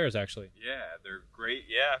aggressive of bears, actually. Yeah, they're great.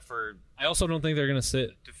 Yeah, for I also don't think they're going to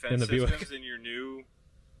sit defense in the Buick. systems in your new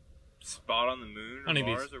spot on the moon or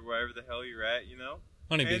Honeybees. Mars or wherever the hell you're at,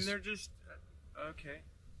 Honeybees. And they're just okay.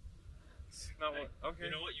 It's not what, okay.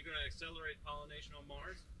 You know what? You're going to accelerate pollination on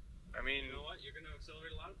Mars. I mean, you know what? You're going to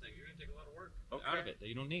accelerate a lot of things. You're going to take a lot of work out of it that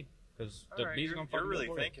you don't need. Because the bees are going to You're really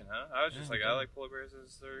thinking, huh? I was just I like polar bears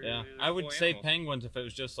as their I would cool say animals. penguins if it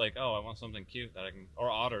was just like, oh, I want something cute that I can, or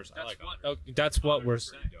otters. I like otters. That's what we're.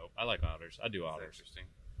 Dope. I like otters. I do otters. Interesting.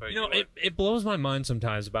 But it blows my mind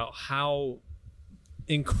sometimes about how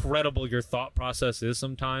incredible your thought process is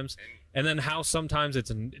sometimes, and then how sometimes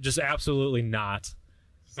it's just absolutely not.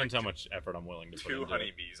 Depends how much effort I'm willing to put into Two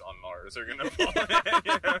honeybees on Mars are gonna fall.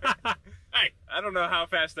 Hey, I don't know how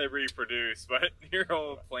fast they reproduce, but your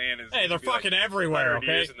whole plan is. Hey, they're fucking everywhere. Okay,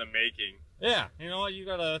 years in the making. Yeah, you know what? You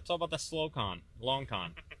gotta. It's all about the slow con, long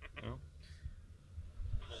con. You know?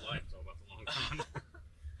 My whole life's all about the long con.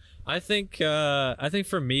 I think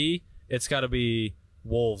for me, it's got to be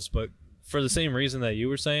wolves, but for the same reason that you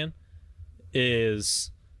were saying,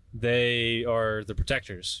 is they are the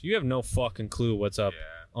protectors. You have no fucking clue what's up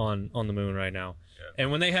on the moon right now. Yeah.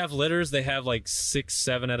 And when they have litters, they have like 6,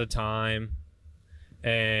 7 at a time.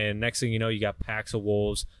 And next thing you know, you got packs of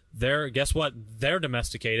wolves. Guess what? They're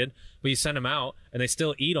domesticated, but you send them out and they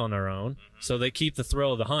still eat on their own. Mm-hmm. So they keep the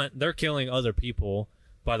thrill of the hunt. They're killing other people,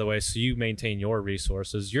 by the way, so you maintain your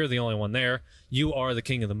resources. You're the only one there. You are the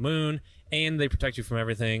king of the moon, and they protect you from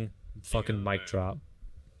everything. Fucking mic drop.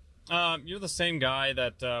 You're the same guy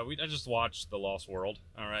that I just watched The Lost World,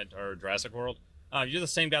 all right, or Jurassic World. You're the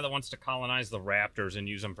same guy that wants to colonize the raptors and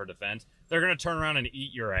use them for defense. they're gonna turn around and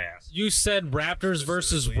eat your ass. You said raptors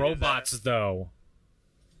versus Specifically, robots, though.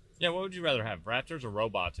 Yeah, what would you rather have, raptors or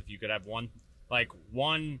robots? If you could have one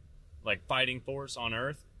fighting force on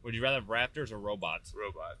Earth, would you rather have raptors or robots?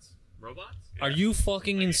 Robots. Robots? Yeah. Are you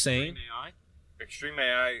fucking insane? AI? Extreme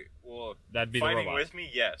AI will That'd be the fighting robots. with me,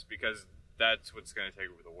 yes, because that's what's going to take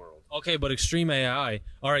over the world. Okay, but extreme AI.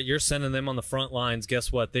 All right, you're sending them on the front lines.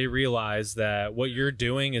 Guess what? They realize that what you're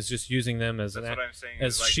doing is just using them as That's what I'm saying.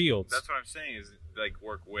 as is, like, shields. That's what I'm saying is like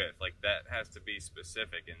work with. Like that has to be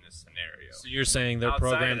specific in this scenario. So you're saying they're Outside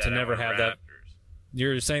of programmed to that, I never want have that. raptors.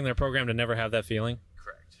 You're saying they're programmed to never have that feeling.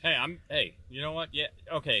 Correct. Hey, you know what? Yeah,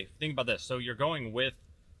 okay. Think about this. So you're going with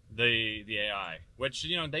the AI, which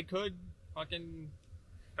they could fucking.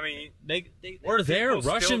 I mean, They Or there, People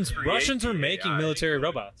still Russians are create making AI. military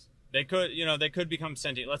robots. they could become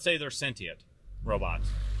sentient. Let's say they're sentient robots.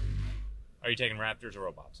 Are you taking raptors or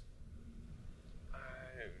robots?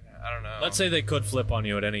 I don't know. Let's say they could flip on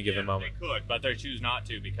you at any given Yeah, moment. They could, but they choose not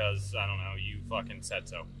to because I don't know. You fucking said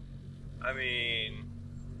so. I mean,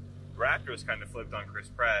 Raptors kind of flipped on Chris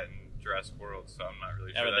Pratt in Jurassic World, so I'm not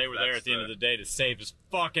really Yeah, sure. but they were there at the end of the day to save his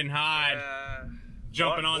fucking hide,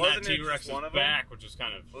 jumping on that wasn't it T-Rex's just one of them? back, which was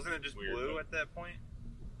kind of Wasn't it just weird, blue but- at that point?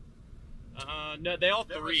 No, they all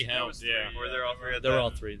There three was- there helped. was Yeah. three, Were there all three at They were that?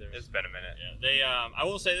 all three there. It's been a minute. Yeah, they. I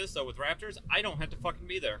will say this though, with Raptors, I don't have to fucking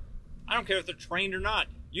be there. I don't care if they're trained or not.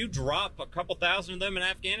 You drop a couple thousand of them in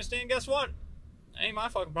Afghanistan, guess what? Ain't my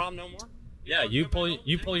fucking problem no more. Yeah, you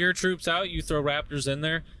pull your troops out, you throw raptors in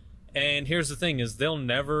there, and here's the thing: is they'll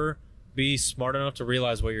never be smart enough to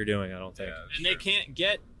realize what you're doing. I don't think. Yeah, that's And they true. can't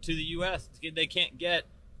get to the U.S. They can't get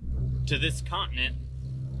to this continent.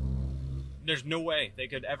 There's no way they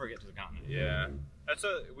could ever get to the continent. Yeah,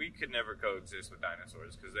 we could never coexist with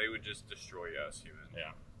dinosaurs because they would just destroy us humans.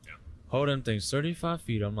 Yeah. Hold them things 35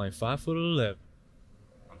 feet. I'm like 5'11".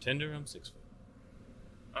 I'm Tinder. I'm 6 foot.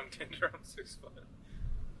 I'm Tinder. I'm 6 foot.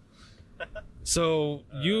 So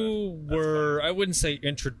you that's were, I wouldn't say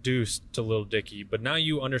introduced to Lil Dicky, but now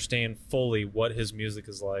you understand fully what his music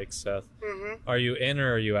is like, Seth. Mm-hmm. Are you in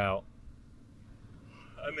or are you out?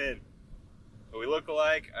 I'm in. We look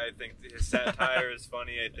alike. I think his satire is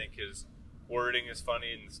funny. I think his wording is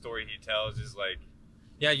funny, and the story he tells is like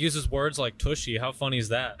Yeah, uses words like tushy. How funny is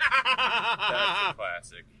that? that's a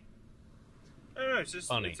classic. I don't know. It's just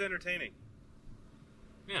Funny. It's entertaining.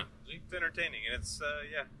 Yeah. It's entertaining, and it's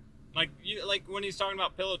yeah. Like when he's talking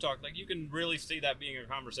about pillow talk, like you can really see that being a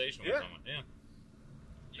conversation with Yeah. someone. Yeah.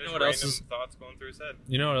 You know Just what else random is? thoughts going through his head.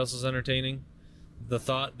 You know what else is entertaining? The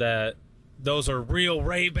thought that those are real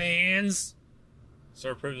Ray-Bans.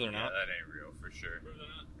 Sir, prove it or Yeah, not. that ain't real for sure. Prove it or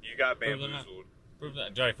not. You got Prove it or not. bamboozled. Prove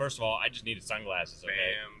that. Joey, first of all, I just needed sunglasses. Okay.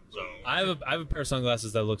 Bam. I have a pair of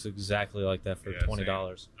sunglasses that looks exactly like that for Yeah,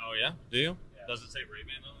 $20. Oh yeah. Do you? Yeah. Does it say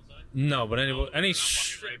Ray-Ban on the side? No, but any No, they're any not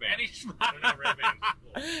sh- fucking Ray-Ban. any They're not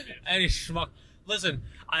Ray-Bans. any schmuck. Listen,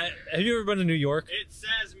 have you ever been to New York? It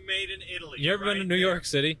says made in Italy. You ever been to right New there. York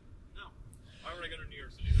City? No. Why would I go to New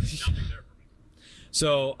York City? There's nothing there for me.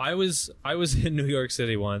 So I was in New York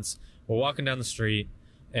City once. We're walking down the street,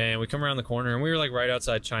 and we come around the corner, and we were like right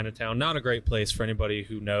outside Chinatown. Not a great place for anybody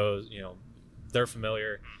who knows. You know, they're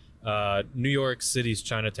familiar. New York City's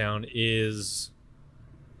Chinatown is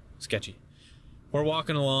sketchy. We're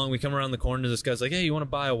walking along. We come around the corner. This guy's like, "Hey, you want to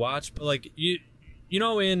buy a watch?" But like you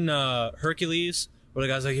know, in Hercules, where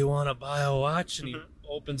the guy's like, "You want to buy a watch?" and he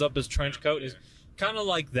opens up his trench coat. He's kind of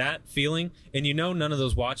like that feeling, and you know, none of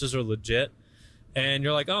those watches are legit. And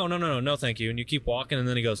you're like, "Oh, no, thank you." And you keep walking, and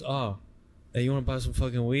then he goes, "Oh, hey, you want to buy some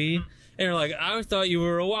fucking weed?" And you're like, "I thought you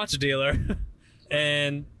were a watch dealer."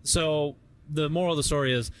 And so the moral of the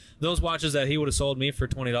story is, those watches that he would have sold me for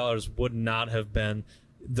 $20 would not have been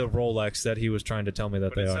the Rolex that he was trying to tell me that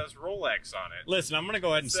But they it are. says Rolex on it. Listen, I'm gonna go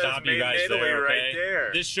ahead and It says stop you made in guys Italy there. right Okay.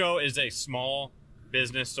 there. This show is a small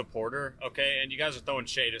business supporter. Okay, and you guys are throwing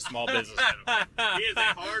shade at small business. He is a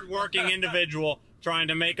hard-working individual trying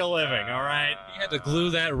to make a living. All right. He had to glue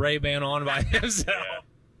that Ray-Ban on by himself. Yeah.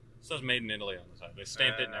 It says made in Italy on the side. They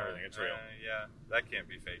stamped it and everything. It's real. Yeah, that can't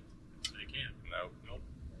be faked. They can't. No. Nope.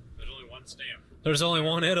 There's only one stamp. There's only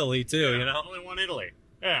one Italy, too, you know? Only one Italy.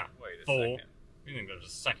 Yeah. Wait a Fool. second. You think there's a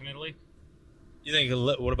second Italy? You think,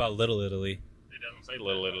 what about Little Italy? It doesn't say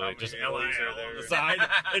Little Italy. How Just many LIL Italys are on there? the side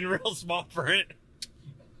in real small print.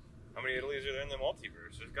 How many Italys are there in the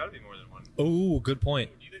multiverse? There's got to be more than one. Ooh, good point.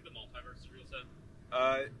 Do you think the multiverse is real,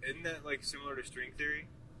 Seth? Isn't that like similar to string theory?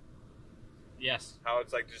 Yes. How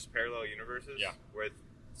it's like just parallel universes? Yeah. With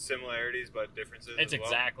similarities but differences. It's as well?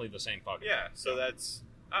 exactly the same fucking Yeah. So that's.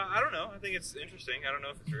 I don't know. I think it's interesting. I don't know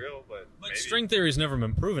if it's real, but But maybe. string theory's never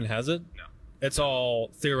been proven, has it? No. It's all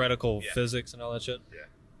theoretical Yeah. physics and all that shit. Yeah.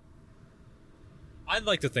 I'd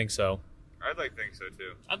like to think so. I'd like to think so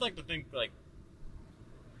too. I'd like to think like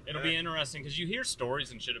it'll be interesting because you hear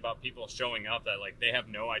stories and shit about people showing up that like they have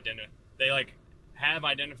no they like have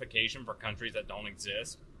identification for countries that don't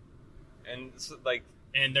exist, and like,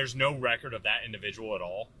 and there's no record of that individual at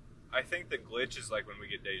all. I think the glitch is like when we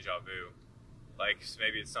get deja vu. Like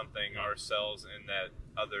maybe it's something ourselves in that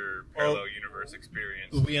other parallel universe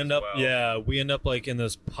experience. We end up, we end up like in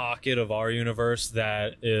this pocket of our universe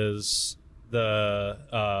that is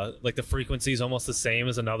the like the frequency is almost the same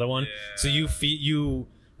as another one. Yeah. So you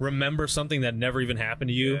remember something that never even happened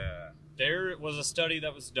to you. Yeah. There was a study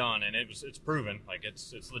that was done, and it's proven, like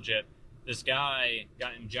it's legit. This guy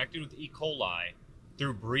got injected with E. coli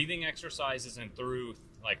through breathing exercises and through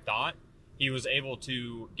like thought. He was able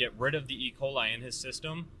to get rid of the E. coli in his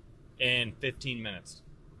system in 15 minutes.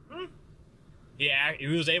 He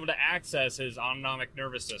was able to access his autonomic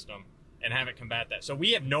nervous system and have it combat that. So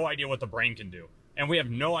we have no idea what the brain can do. And we have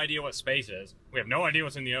no idea what space is. We have no idea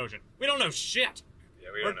what's in the ocean. We don't know shit. Yeah,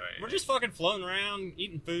 we don't know anything. We're just fucking floating around,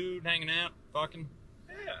 eating food, hanging out, fucking.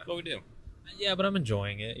 Yeah. That's what we do. Yeah, but I'm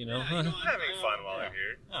enjoying it, you know. I'm having fun while I'm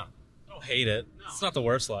here. Yeah. I don't hate it. No. It's not the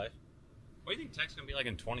worst life. What do you think tech's gonna be like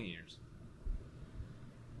in 20 years?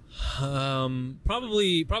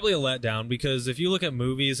 Probably a letdown, because if you look at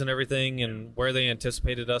movies and everything and where they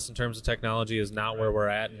anticipated us in terms of technology is not where we're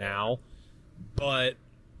at now. But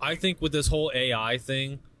I think with this whole AI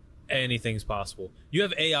thing, anything's possible. You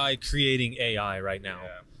have AI creating AI right now.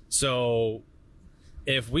 Yeah. So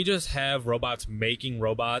if we just have robots making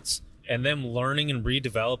robots and them learning and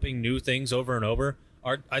redeveloping new things over and over,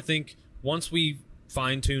 I think once we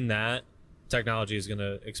fine tune that, technology is going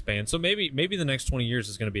to expand. So maybe the next 20 years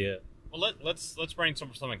is going to be it. Well, let's bring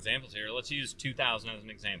some examples here. Let's use 2000 as an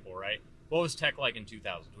example, right? What was tech like in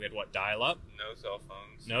 2000? We had what, dial-up? No cell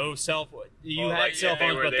phones. No cell phone. You Well, had like, cell yeah, they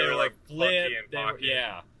phones, were- but they they were, were like, like flip. clunky and They were, pocket.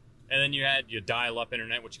 yeah. And then you had your dial-up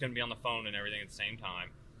internet, which couldn't be on the phone and everything at the same time.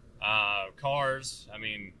 Cars. I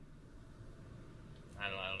mean, I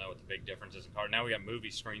don't know what the big difference is in cars. Now we got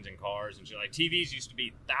movie screens in cars and shit. Like TVs used to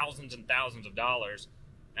be thousands and thousands of dollars.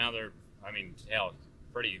 Now they're, I mean, hell,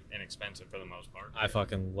 pretty inexpensive for the most part. I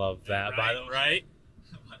fucking love that. By the way, Right?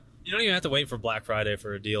 you don't even have to wait for Black Friday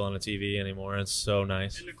for a deal on a TV anymore. It's so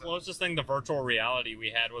nice. And the closest thing to virtual reality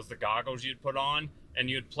we had was the goggles you'd put on, and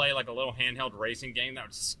you'd play like a little handheld racing game that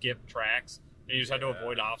would skip tracks, and you just had to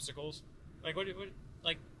avoid obstacles. Like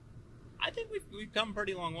like, I think we've come a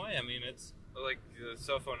pretty long way. I mean, it's Like the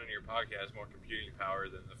cell phone in your pocket has more computing power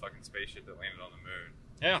than the fucking spaceship that landed on the moon.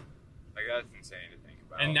 yeah. Like that's insane to think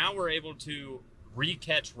about. And now we're able to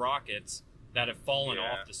recatch rockets that have fallen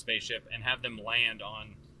Yeah. off the spaceship and have them land on.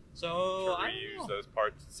 to So I don't reuse know. those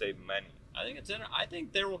parts to save money. I think I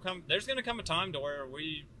think there's going to come a time to where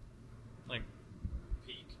we, like,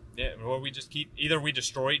 Peak. yeah, where we just either we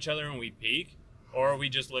destroy each other and we peak, or we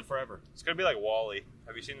just live forever. It's gonna be like WALL-E.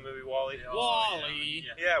 Have you seen the movie WALL-E? Wall-E.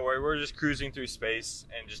 Yeah, where we're just cruising through space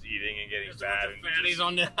and just eating and getting fat and Fannies just,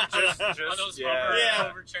 on the just those yeah,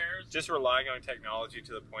 hover chairs. just relying on technology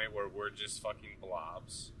to the point where we're just fucking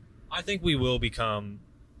blobs. I think we will become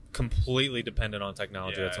completely dependent on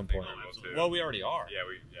technology Yeah, at some I think point. we will too. Well, we already are.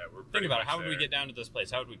 we're Think pretty about it. much How would we there. get down to this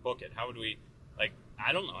place? How would we book it? How would we, like,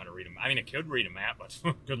 I don't know how to read a map. I mean, I could read a map, but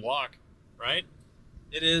good luck, right?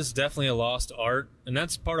 It is definitely a lost art, and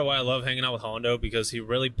that's part of why I love hanging out with Hondo, because he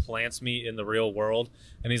really plants me in the real world.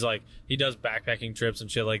 And he's like, he does backpacking trips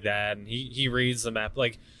and shit like that, and he reads the map.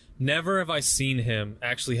 Like, never have I seen him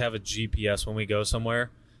actually have a GPS when we go somewhere,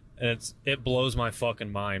 and it blows my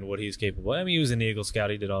fucking mind what he's capable of. I mean, he was an Eagle Scout,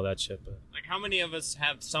 he did all that shit, but Like, how many of us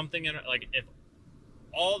have something in it? Like, if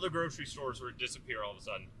all the grocery stores were to disappear all of a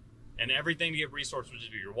sudden, and everything to get resourced would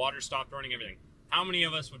just be your water stopped running, everything. How many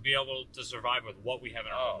of us would be able to survive with what we have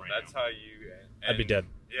in our home right that's now? how you. I'd be dead.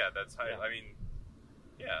 Yeah, that's how. Yeah. I mean,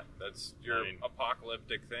 yeah, that's your I mean-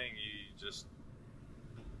 apocalyptic thing. You just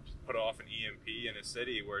put off an EMP in a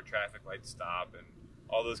city where traffic lights stop and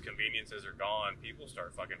all those conveniences are gone. People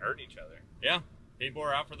start fucking hurting each other. Yeah, people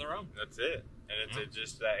are out for their own. That's it. And it's Yeah.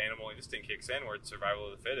 just that animal instinct kicks in where it's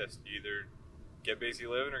survival of the fittest. You either get busy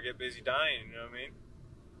living or get busy dying. You know what I mean?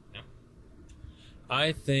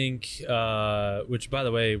 I think, which by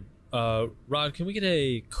the way, Rod, can we get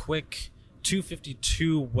a quick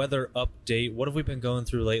 252 weather update? What have we been going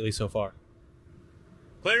through lately so far?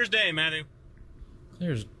 Clear as day, Matthew.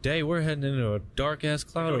 Clear as day. We're heading into a dark ass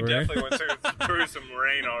cloud We over here. definitely went through some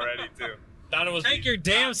rain already too. Thought it was Take your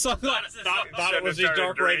damn sunglasses. thought it Should've was these started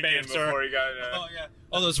dark Ray drinking Bans, sir. before he got. yeah.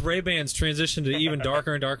 All those Ray Bans transition to even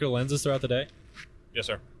darker and darker lenses throughout the day. Yes,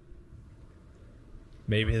 sir.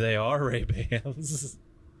 Maybe they are Ray Bans.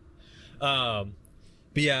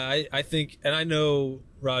 But yeah, I think, and I know,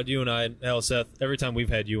 Rod, you and I, hell, Seth, every time we've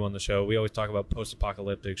had you on the show, we always talk about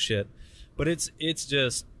post-apocalyptic shit. But it's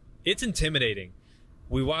intimidating.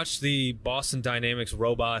 We watched the Boston Dynamics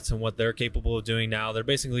robots and what they're capable of doing now. They're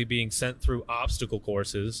basically being sent through obstacle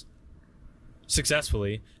courses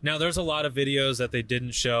successfully. Now, there's a lot of videos that they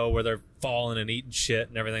didn't show where they're falling and eating shit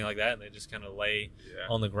and everything like that, and they just kind of lay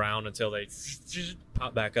on the ground until they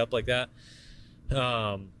pop back up like that.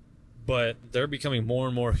 But they're becoming more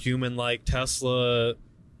and more human-like. Tesla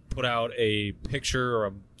put out a picture or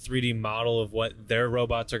a 3D model of what their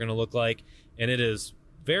robots are going to look like, and it is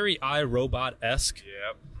very iRobot-esque.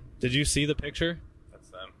 Yep. Did you see the picture? That's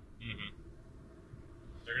them. Mm-hmm.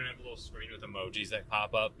 They're gonna have a little screen with emojis that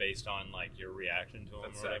pop up based on like your reaction to them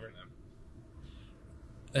That's or whatever.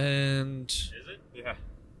 And Is it? Yeah.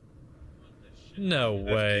 no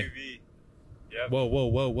way. FQV. Yep.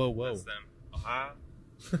 Whoa. That's them. Ohio.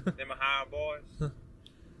 Them Ohio boys.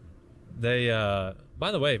 They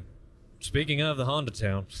by the way, speaking of the Honda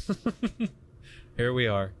Town, here we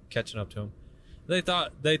are catching up to them. They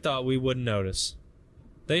thought we wouldn't notice.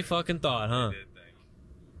 They fucking thought, huh? They did think.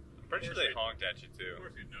 I'm pretty sure they honked at you too. Of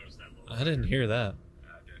course you'd notice that little. I didn't hear that.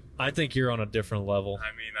 I did. I think you're on a different level.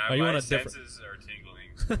 I mean, Are you my on a different- senses are tingling.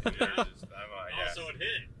 And they're just, yeah. Also, it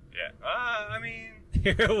hit. Yeah. I mean,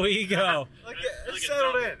 Here we go. like Like it's a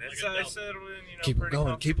settled double. in. Like It's a double. settled in. You know, Keep 'em pretty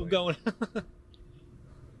going. Keep 'em comfortably. going.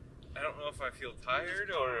 I don't know if I feel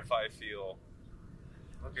tired or if I feel.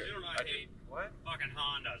 Okay. You know what I hate? What? Fucking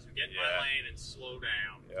Hondas who get in Yeah. my lane and slow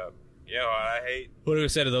down. Yep. You know what I hate? What do we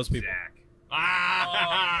say to those people? Zach.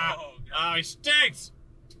 Ah! Oh, Oh, he stinks!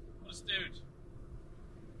 What a stooge.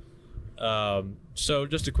 So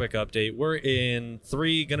just a quick update. We're in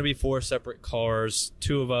 3, gonna be 4 separate cars.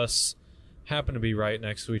 2 of us happen to be right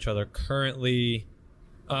next to each other currently.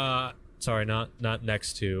 Sorry, not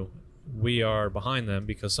next to. We are behind them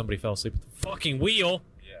because somebody fell asleep at the fucking wheel.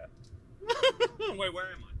 Yeah. Wait, where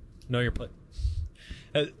am I? No, you're playing.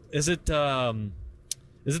 Is it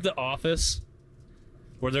The Office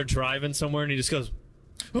where they're driving somewhere and he just goes,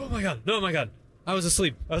 "Oh my god, I was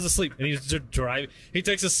asleep," and he's just driving. He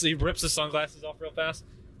rips his sunglasses off real fast.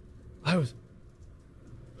 Look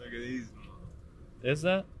at these. Is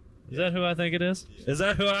that who I think it is? Yeah. Is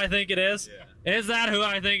that who I think it is? Yeah. Is that who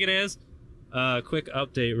I think it is? Quick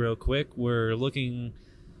update, real quick. We're looking.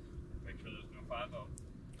 Make sure there's no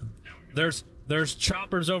 5-0. There's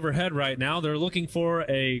choppers overhead right now. They're looking for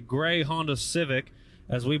a gray Honda Civic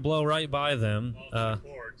as we blow right by them. Well, it's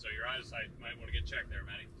record, so your eyesight might want to get checked there,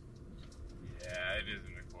 Matty. Yeah, it is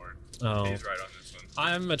in the court. Oh. He's right on this one.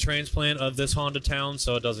 I'm a transplant of this Honda Town,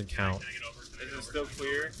 so it doesn't count. Can I get over? Can I Is get it over? still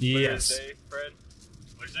clear? Yes. Clear as day, Fred?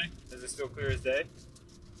 What'd you say? Is it still clear as day?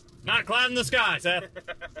 Not a cloud in the sky, Seth.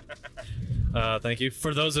 Thank you.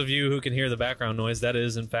 For those of you who can hear the background noise, that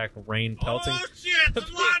is in fact rain pelting. Oh shit! The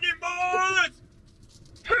lightning bullets!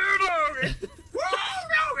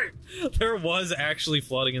 There was actually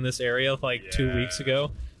flooding in this area like 2 weeks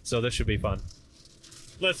ago, so this should be fun.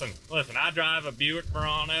 Listen. I drive a Buick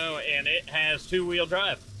Verano, and it has 2-wheel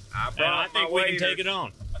drive. I And I brought think my we can waiter. take it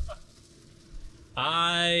on.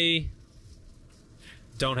 I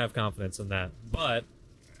don't have confidence in that, but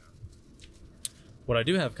what I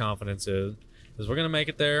do have confidence is we're gonna make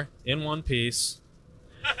it there in one piece.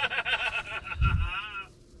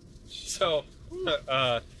 So,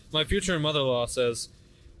 my future mother-in-law says,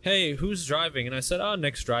 "Hey, who's driving?" And I said, "Oh,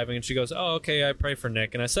 Nick's driving." And she goes, "Oh, okay, I pray for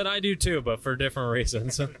Nick." And I said, "I do too, but for different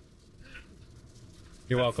reasons."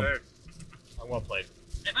 You're welcome. Fair. Well played.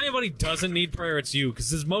 If anybody doesn't need prayer, it's you,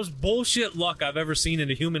 because this is the most bullshit luck I've ever seen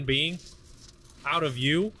in a human being. Out of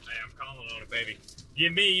you. Hey, I'm calling on it, baby.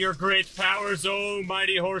 Give me your great powers, oh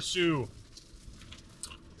mighty horseshoe.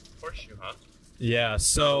 Horseshoe, huh? Yeah,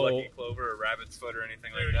 so... Lucky clover or rabbit's foot or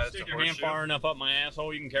anything Dude, like that. you It's stick a your hand horseshoe. far enough up my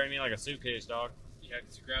asshole, you can carry me like a suitcase, dog. Yeah,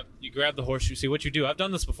 because you grab the horseshoe. See what you do. I've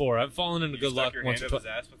done this before. I've fallen into You good stuck luck your once hand or up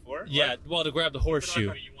twice. his ass before? Yeah, well, to grab the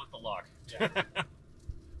horseshoe. You want the luck.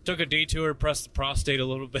 Took a detour, pressed the prostate a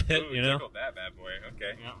little bit, Ooh, you know? tickled that bad boy.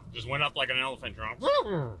 Okay. Yeah, just went up like an elephant trunk.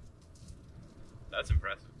 That's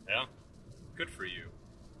impressive. Yeah, Good for you.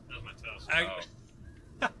 that was my toast.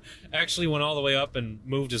 Oh. Actually went all the way up and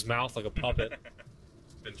moved his mouth like a puppet.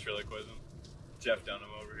 Ventriloquism. Jeff Dunham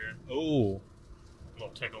over here. Ooh. A little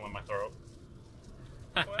tickle in my throat.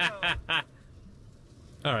 Wow.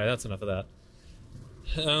 All right, that's enough of that.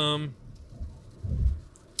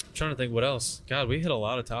 Trying to think what else. God, we hit a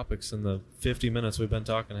lot of topics in the 50 minutes we've been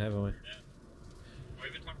talking, haven't we?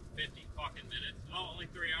 We've been talking 50 fucking minutes. Oh, only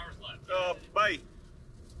 3 hours left. Bye.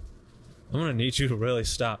 I'm gonna need you to really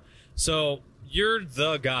stop. So you're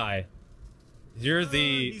the guy. You're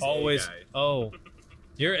the he's a always. guy. Oh,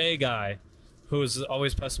 You're a guy who is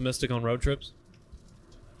always pessimistic on road trips.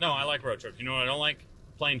 No, I like road trips. You know what I don't like?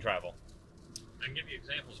 Plane travel. I can give you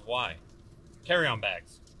examples of why. Carry-on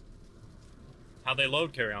bags. How they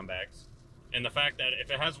load carry-on bags. And the fact that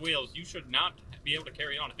if it has wheels, you should not be able to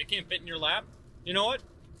carry it on. If it can't fit in your lap, you know what?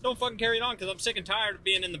 Don't fucking carry it on, because I'm sick and tired of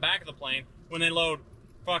being in the back of the plane when they load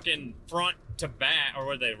fucking front to back, or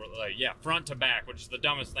what they front to back, which is the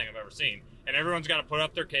dumbest thing I've ever seen. And everyone's got to put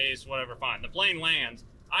up their case, whatever, fine. The plane lands.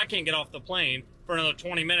 I can't get off the plane for another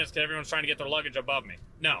 20 minutes because everyone's trying to get their luggage above me.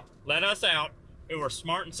 No, let us out who are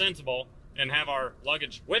smart and sensible and have our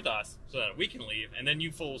luggage with us so that we can leave, and then you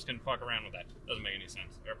fools can fuck around with that. Doesn't make any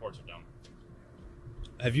sense. Airports are dumb.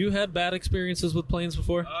 Have you had bad experiences with planes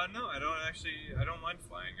before? No, I don't mind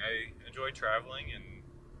flying. I enjoy traveling, and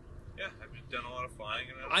yeah, I've just done a lot of flying.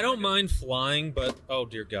 And I don't mind flying, but oh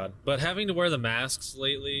dear God, but having to wear the masks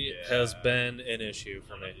lately has been an issue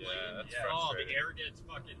for me. Yeah, that's Oh, frustrating. the air gets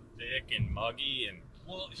fucking thick and muggy, and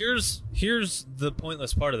Well, here's the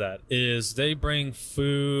pointless part of that is they bring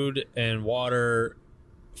food and water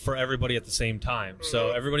for everybody at the same time.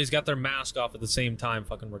 So everybody's got their mask off at the same time,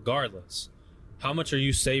 fucking regardless. How much are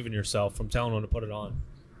you saving yourself from telling them to put it on?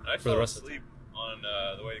 I for the fell rest of the asleep on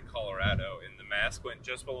the way to Colorado, and the mask went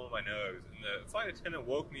just below my nose, and the flight attendant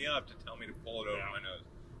woke me up to tell me to pull it over my nose.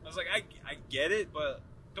 I was like, I get it, but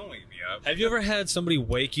don't wake me up. Have you ever had somebody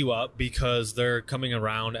wake you up because they're coming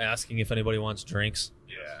around asking if anybody wants drinks?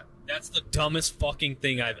 Yeah. That's the dumbest fucking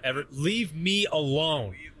thing I've ever... Leave me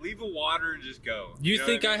alone. Leave a water and just go. You know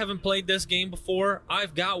think what I mean? haven't played this game before?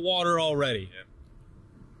 I've got water already. Yeah.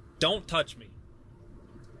 Don't touch me.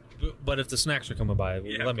 But if the snacks are coming by,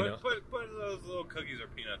 Yeah, let me know. Put those little cookies or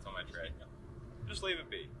peanuts on my tray. Just leave it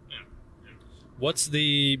be. yeah. What's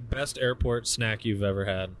the best airport snack you've ever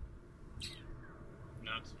had?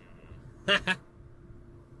 Nuts.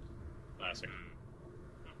 Classic.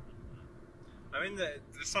 I mean,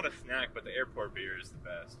 it's not a snack, but the airport beer is the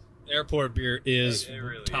best. Airport beer is It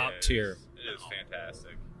really top is. tier. It is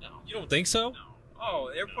fantastic. No. You don't think so? No. Oh,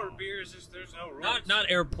 airport No. beer is just, there's no rules. Not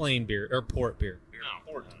airplane beer, airport beer.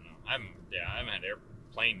 No. I haven't had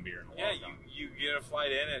airplane beer in a Yeah, long time. you get a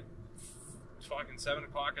flight in at fucking 7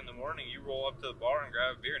 o'clock in the morning, you roll up to the bar and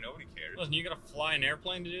grab a beer, nobody cares. Listen, you gotta fly an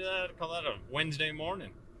airplane to do that? Call that a Wednesday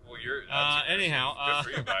morning. Well, you're... Anyhow,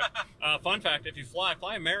 good for you, bud. fun fact, if you fly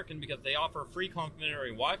American because they offer free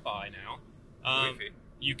complimentary Wi-Fi now. Wi-Fi.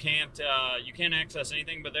 You can't access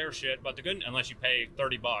anything but their shit, but unless you pay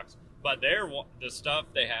 $30. But the stuff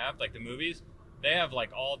they have, like the movies, they have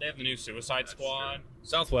the new Suicide That's Squad. true.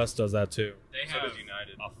 Southwest does that too. They So have does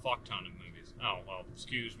United. a fuck ton of movies. Oh, well,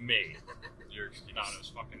 excuse me. Your excuse. Thought it was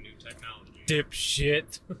fucking new technology.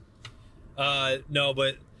 Dipshit. No,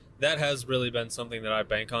 but that has really been something that I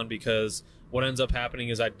bank on because what ends up happening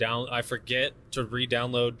is I forget to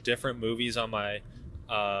re-download different movies on my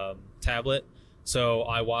tablet. So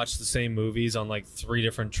I watch the same movies on like 3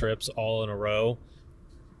 different trips all in a row.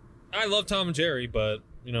 I love Tom and Jerry, but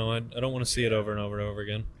I don't want to see it over and over and over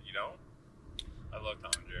again. You know? I love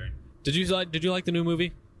Tom and Jerry. Did you like the new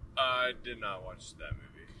movie? I did not watch that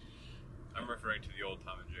movie. I'm referring to the old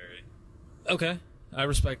Tom and Jerry. Okay, I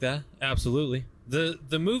respect that. Absolutely.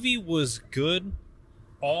 The movie was good.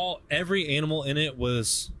 Every animal in it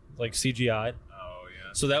was like CGI. Oh,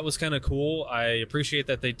 yeah. So that was kind of cool. I appreciate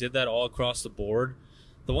that they did that all across the board.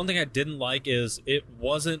 The one thing I didn't like is it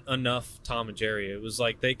wasn't enough Tom and Jerry. It was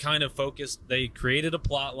like they kind of they created a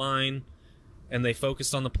plot line and they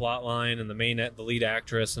focused on the plot line and the lead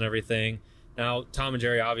actress and everything. Now, Tom and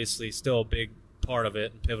Jerry obviously still a big part of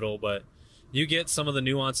it and pivotal, but you get some of the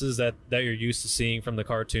nuances that you're used to seeing from the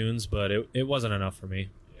cartoons, but it wasn't enough for me.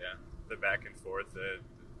 Yeah. The back and forth, the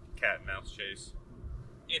cat and mouse chase.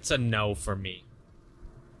 It's a no for me.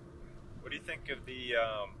 What do you think of the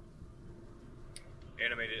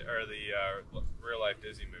animated or the real life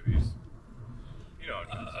Disney movies? You know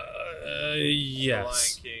what I'm saying.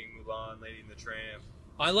 Yes. The Lion King, Mulan, Lady and the Tramp.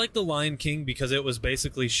 I like The Lion King because it was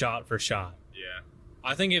basically shot for shot. Yeah.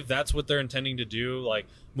 I think if that's what they're intending to do, like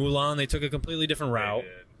Mulan, they took a completely different route. They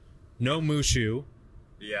did. No Mushu,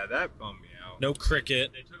 Yeah, that bummed me out. no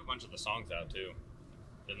cricket. They took a bunch of the songs out too,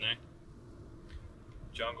 didn't they?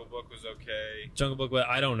 Jungle Book was okay. Jungle Book, but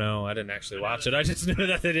I don't know. I didn't actually watch it. I just knew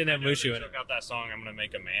that they didn't have Mushu They in it. took out that song, "I'm Gonna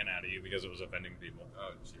Make a Man Out of You" because it was offending people.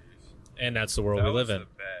 Oh, jeez. And that's the world That we was live in.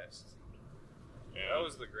 the best. Yeah. That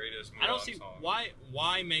was the greatest Mulan I don't see song.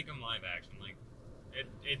 why make them live action. Like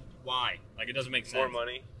why? Like it doesn't make sense. More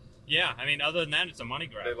money. Yeah, I mean, other than that, it's a money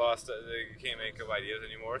grab. They lost. They can't make up ideas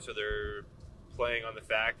anymore, so they're playing on the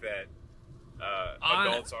fact that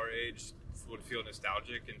adults our age would feel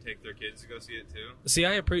nostalgic and take their kids to go see it too. See,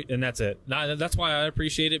 I appreciate, and that's it. That's why I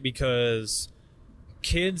appreciate it, because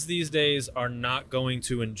kids these days are not going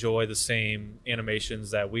to enjoy the same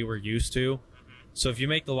animations that we were used to. So if you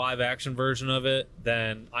make the live action version of it,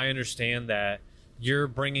 then I understand that you're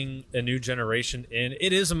bringing a new generation in.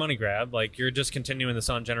 It is a money grab. Like, you're just continuing this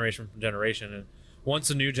on generation from generation. And once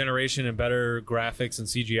a new generation and better graphics and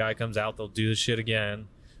CGI comes out, they'll do this shit again.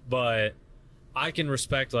 But I can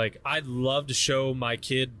respect, like, I'd love to show my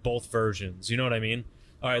kid both versions. You know what I mean?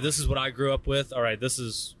 All right, this is what I grew up with. All right, this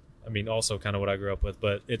is, I mean, also kind of what I grew up with,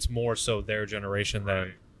 but it's more so their generation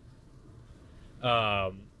than.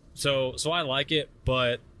 So I like it,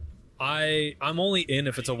 but I'm only in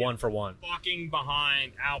if it's a 1-for-1. Fucking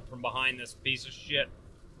out from behind this piece of shit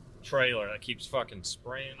trailer that keeps fucking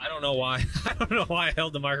spraying. I don't know why. I don't know why I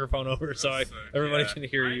held the microphone over so everybody can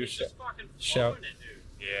hear you shout.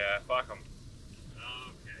 Yeah, fuck them.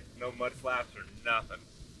 Okay. No mud flaps or nothing.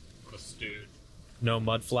 What a stooge. No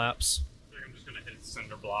mud flaps. I think I'm just gonna hit a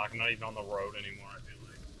cinder block. I'm not even on the road anymore, I feel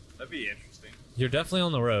like. That'd be interesting. You're definitely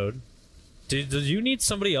on the road. Do you need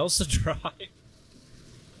somebody else to drive?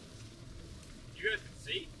 You guys can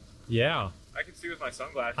see? Yeah. I can see with my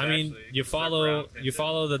sunglasses. I mean, actually, you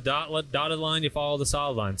follow the dotted line, you follow the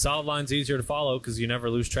solid line. Solid line's easier to follow because you never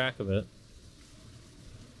lose track of it.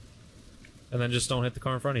 And then just don't hit the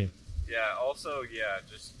car in front of you. Yeah, also,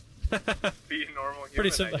 just be a normal human, Pretty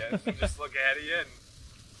simple. I guess. And just look ahead of you and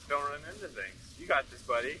don't run into things. You got this,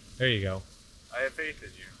 buddy. There you go. I have faith in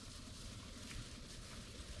you.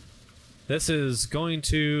 This is going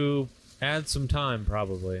to add some time,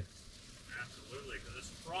 probably. Absolutely, because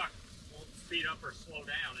this truck won't speed up or slow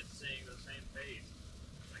down. It's seeing the same pace.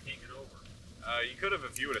 I can't get over. You could have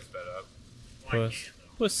if you would have sped up. Well, I can't,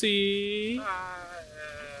 though. Pussy.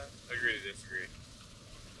 Agree to disagree.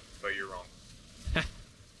 But you're wrong. Alright,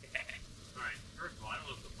 first of all, I don't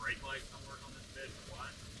know if the brake lights don't work on this bitch or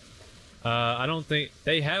what. I don't think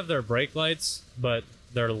they have their brake lights, but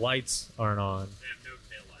their lights aren't on. They have no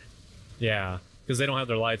tail lights. Yeah, because they don't have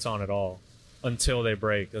their lights on at all until they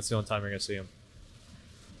break. That's the only time you're gonna see them.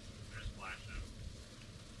 There's flash out.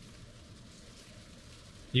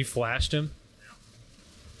 You flashed him? Yeah.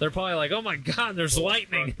 They're probably like, "Oh my god, there's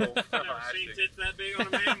lightning!" I've never seen tits that big on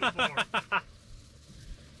a man before.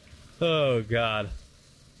 Oh god.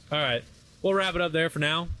 All right, we'll wrap it up there for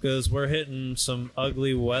now because we're hitting some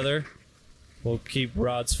ugly weather. We'll keep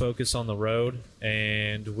Rod's focus on the road,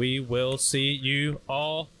 and we will see you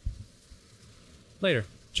all later.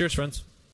 Cheers, friends.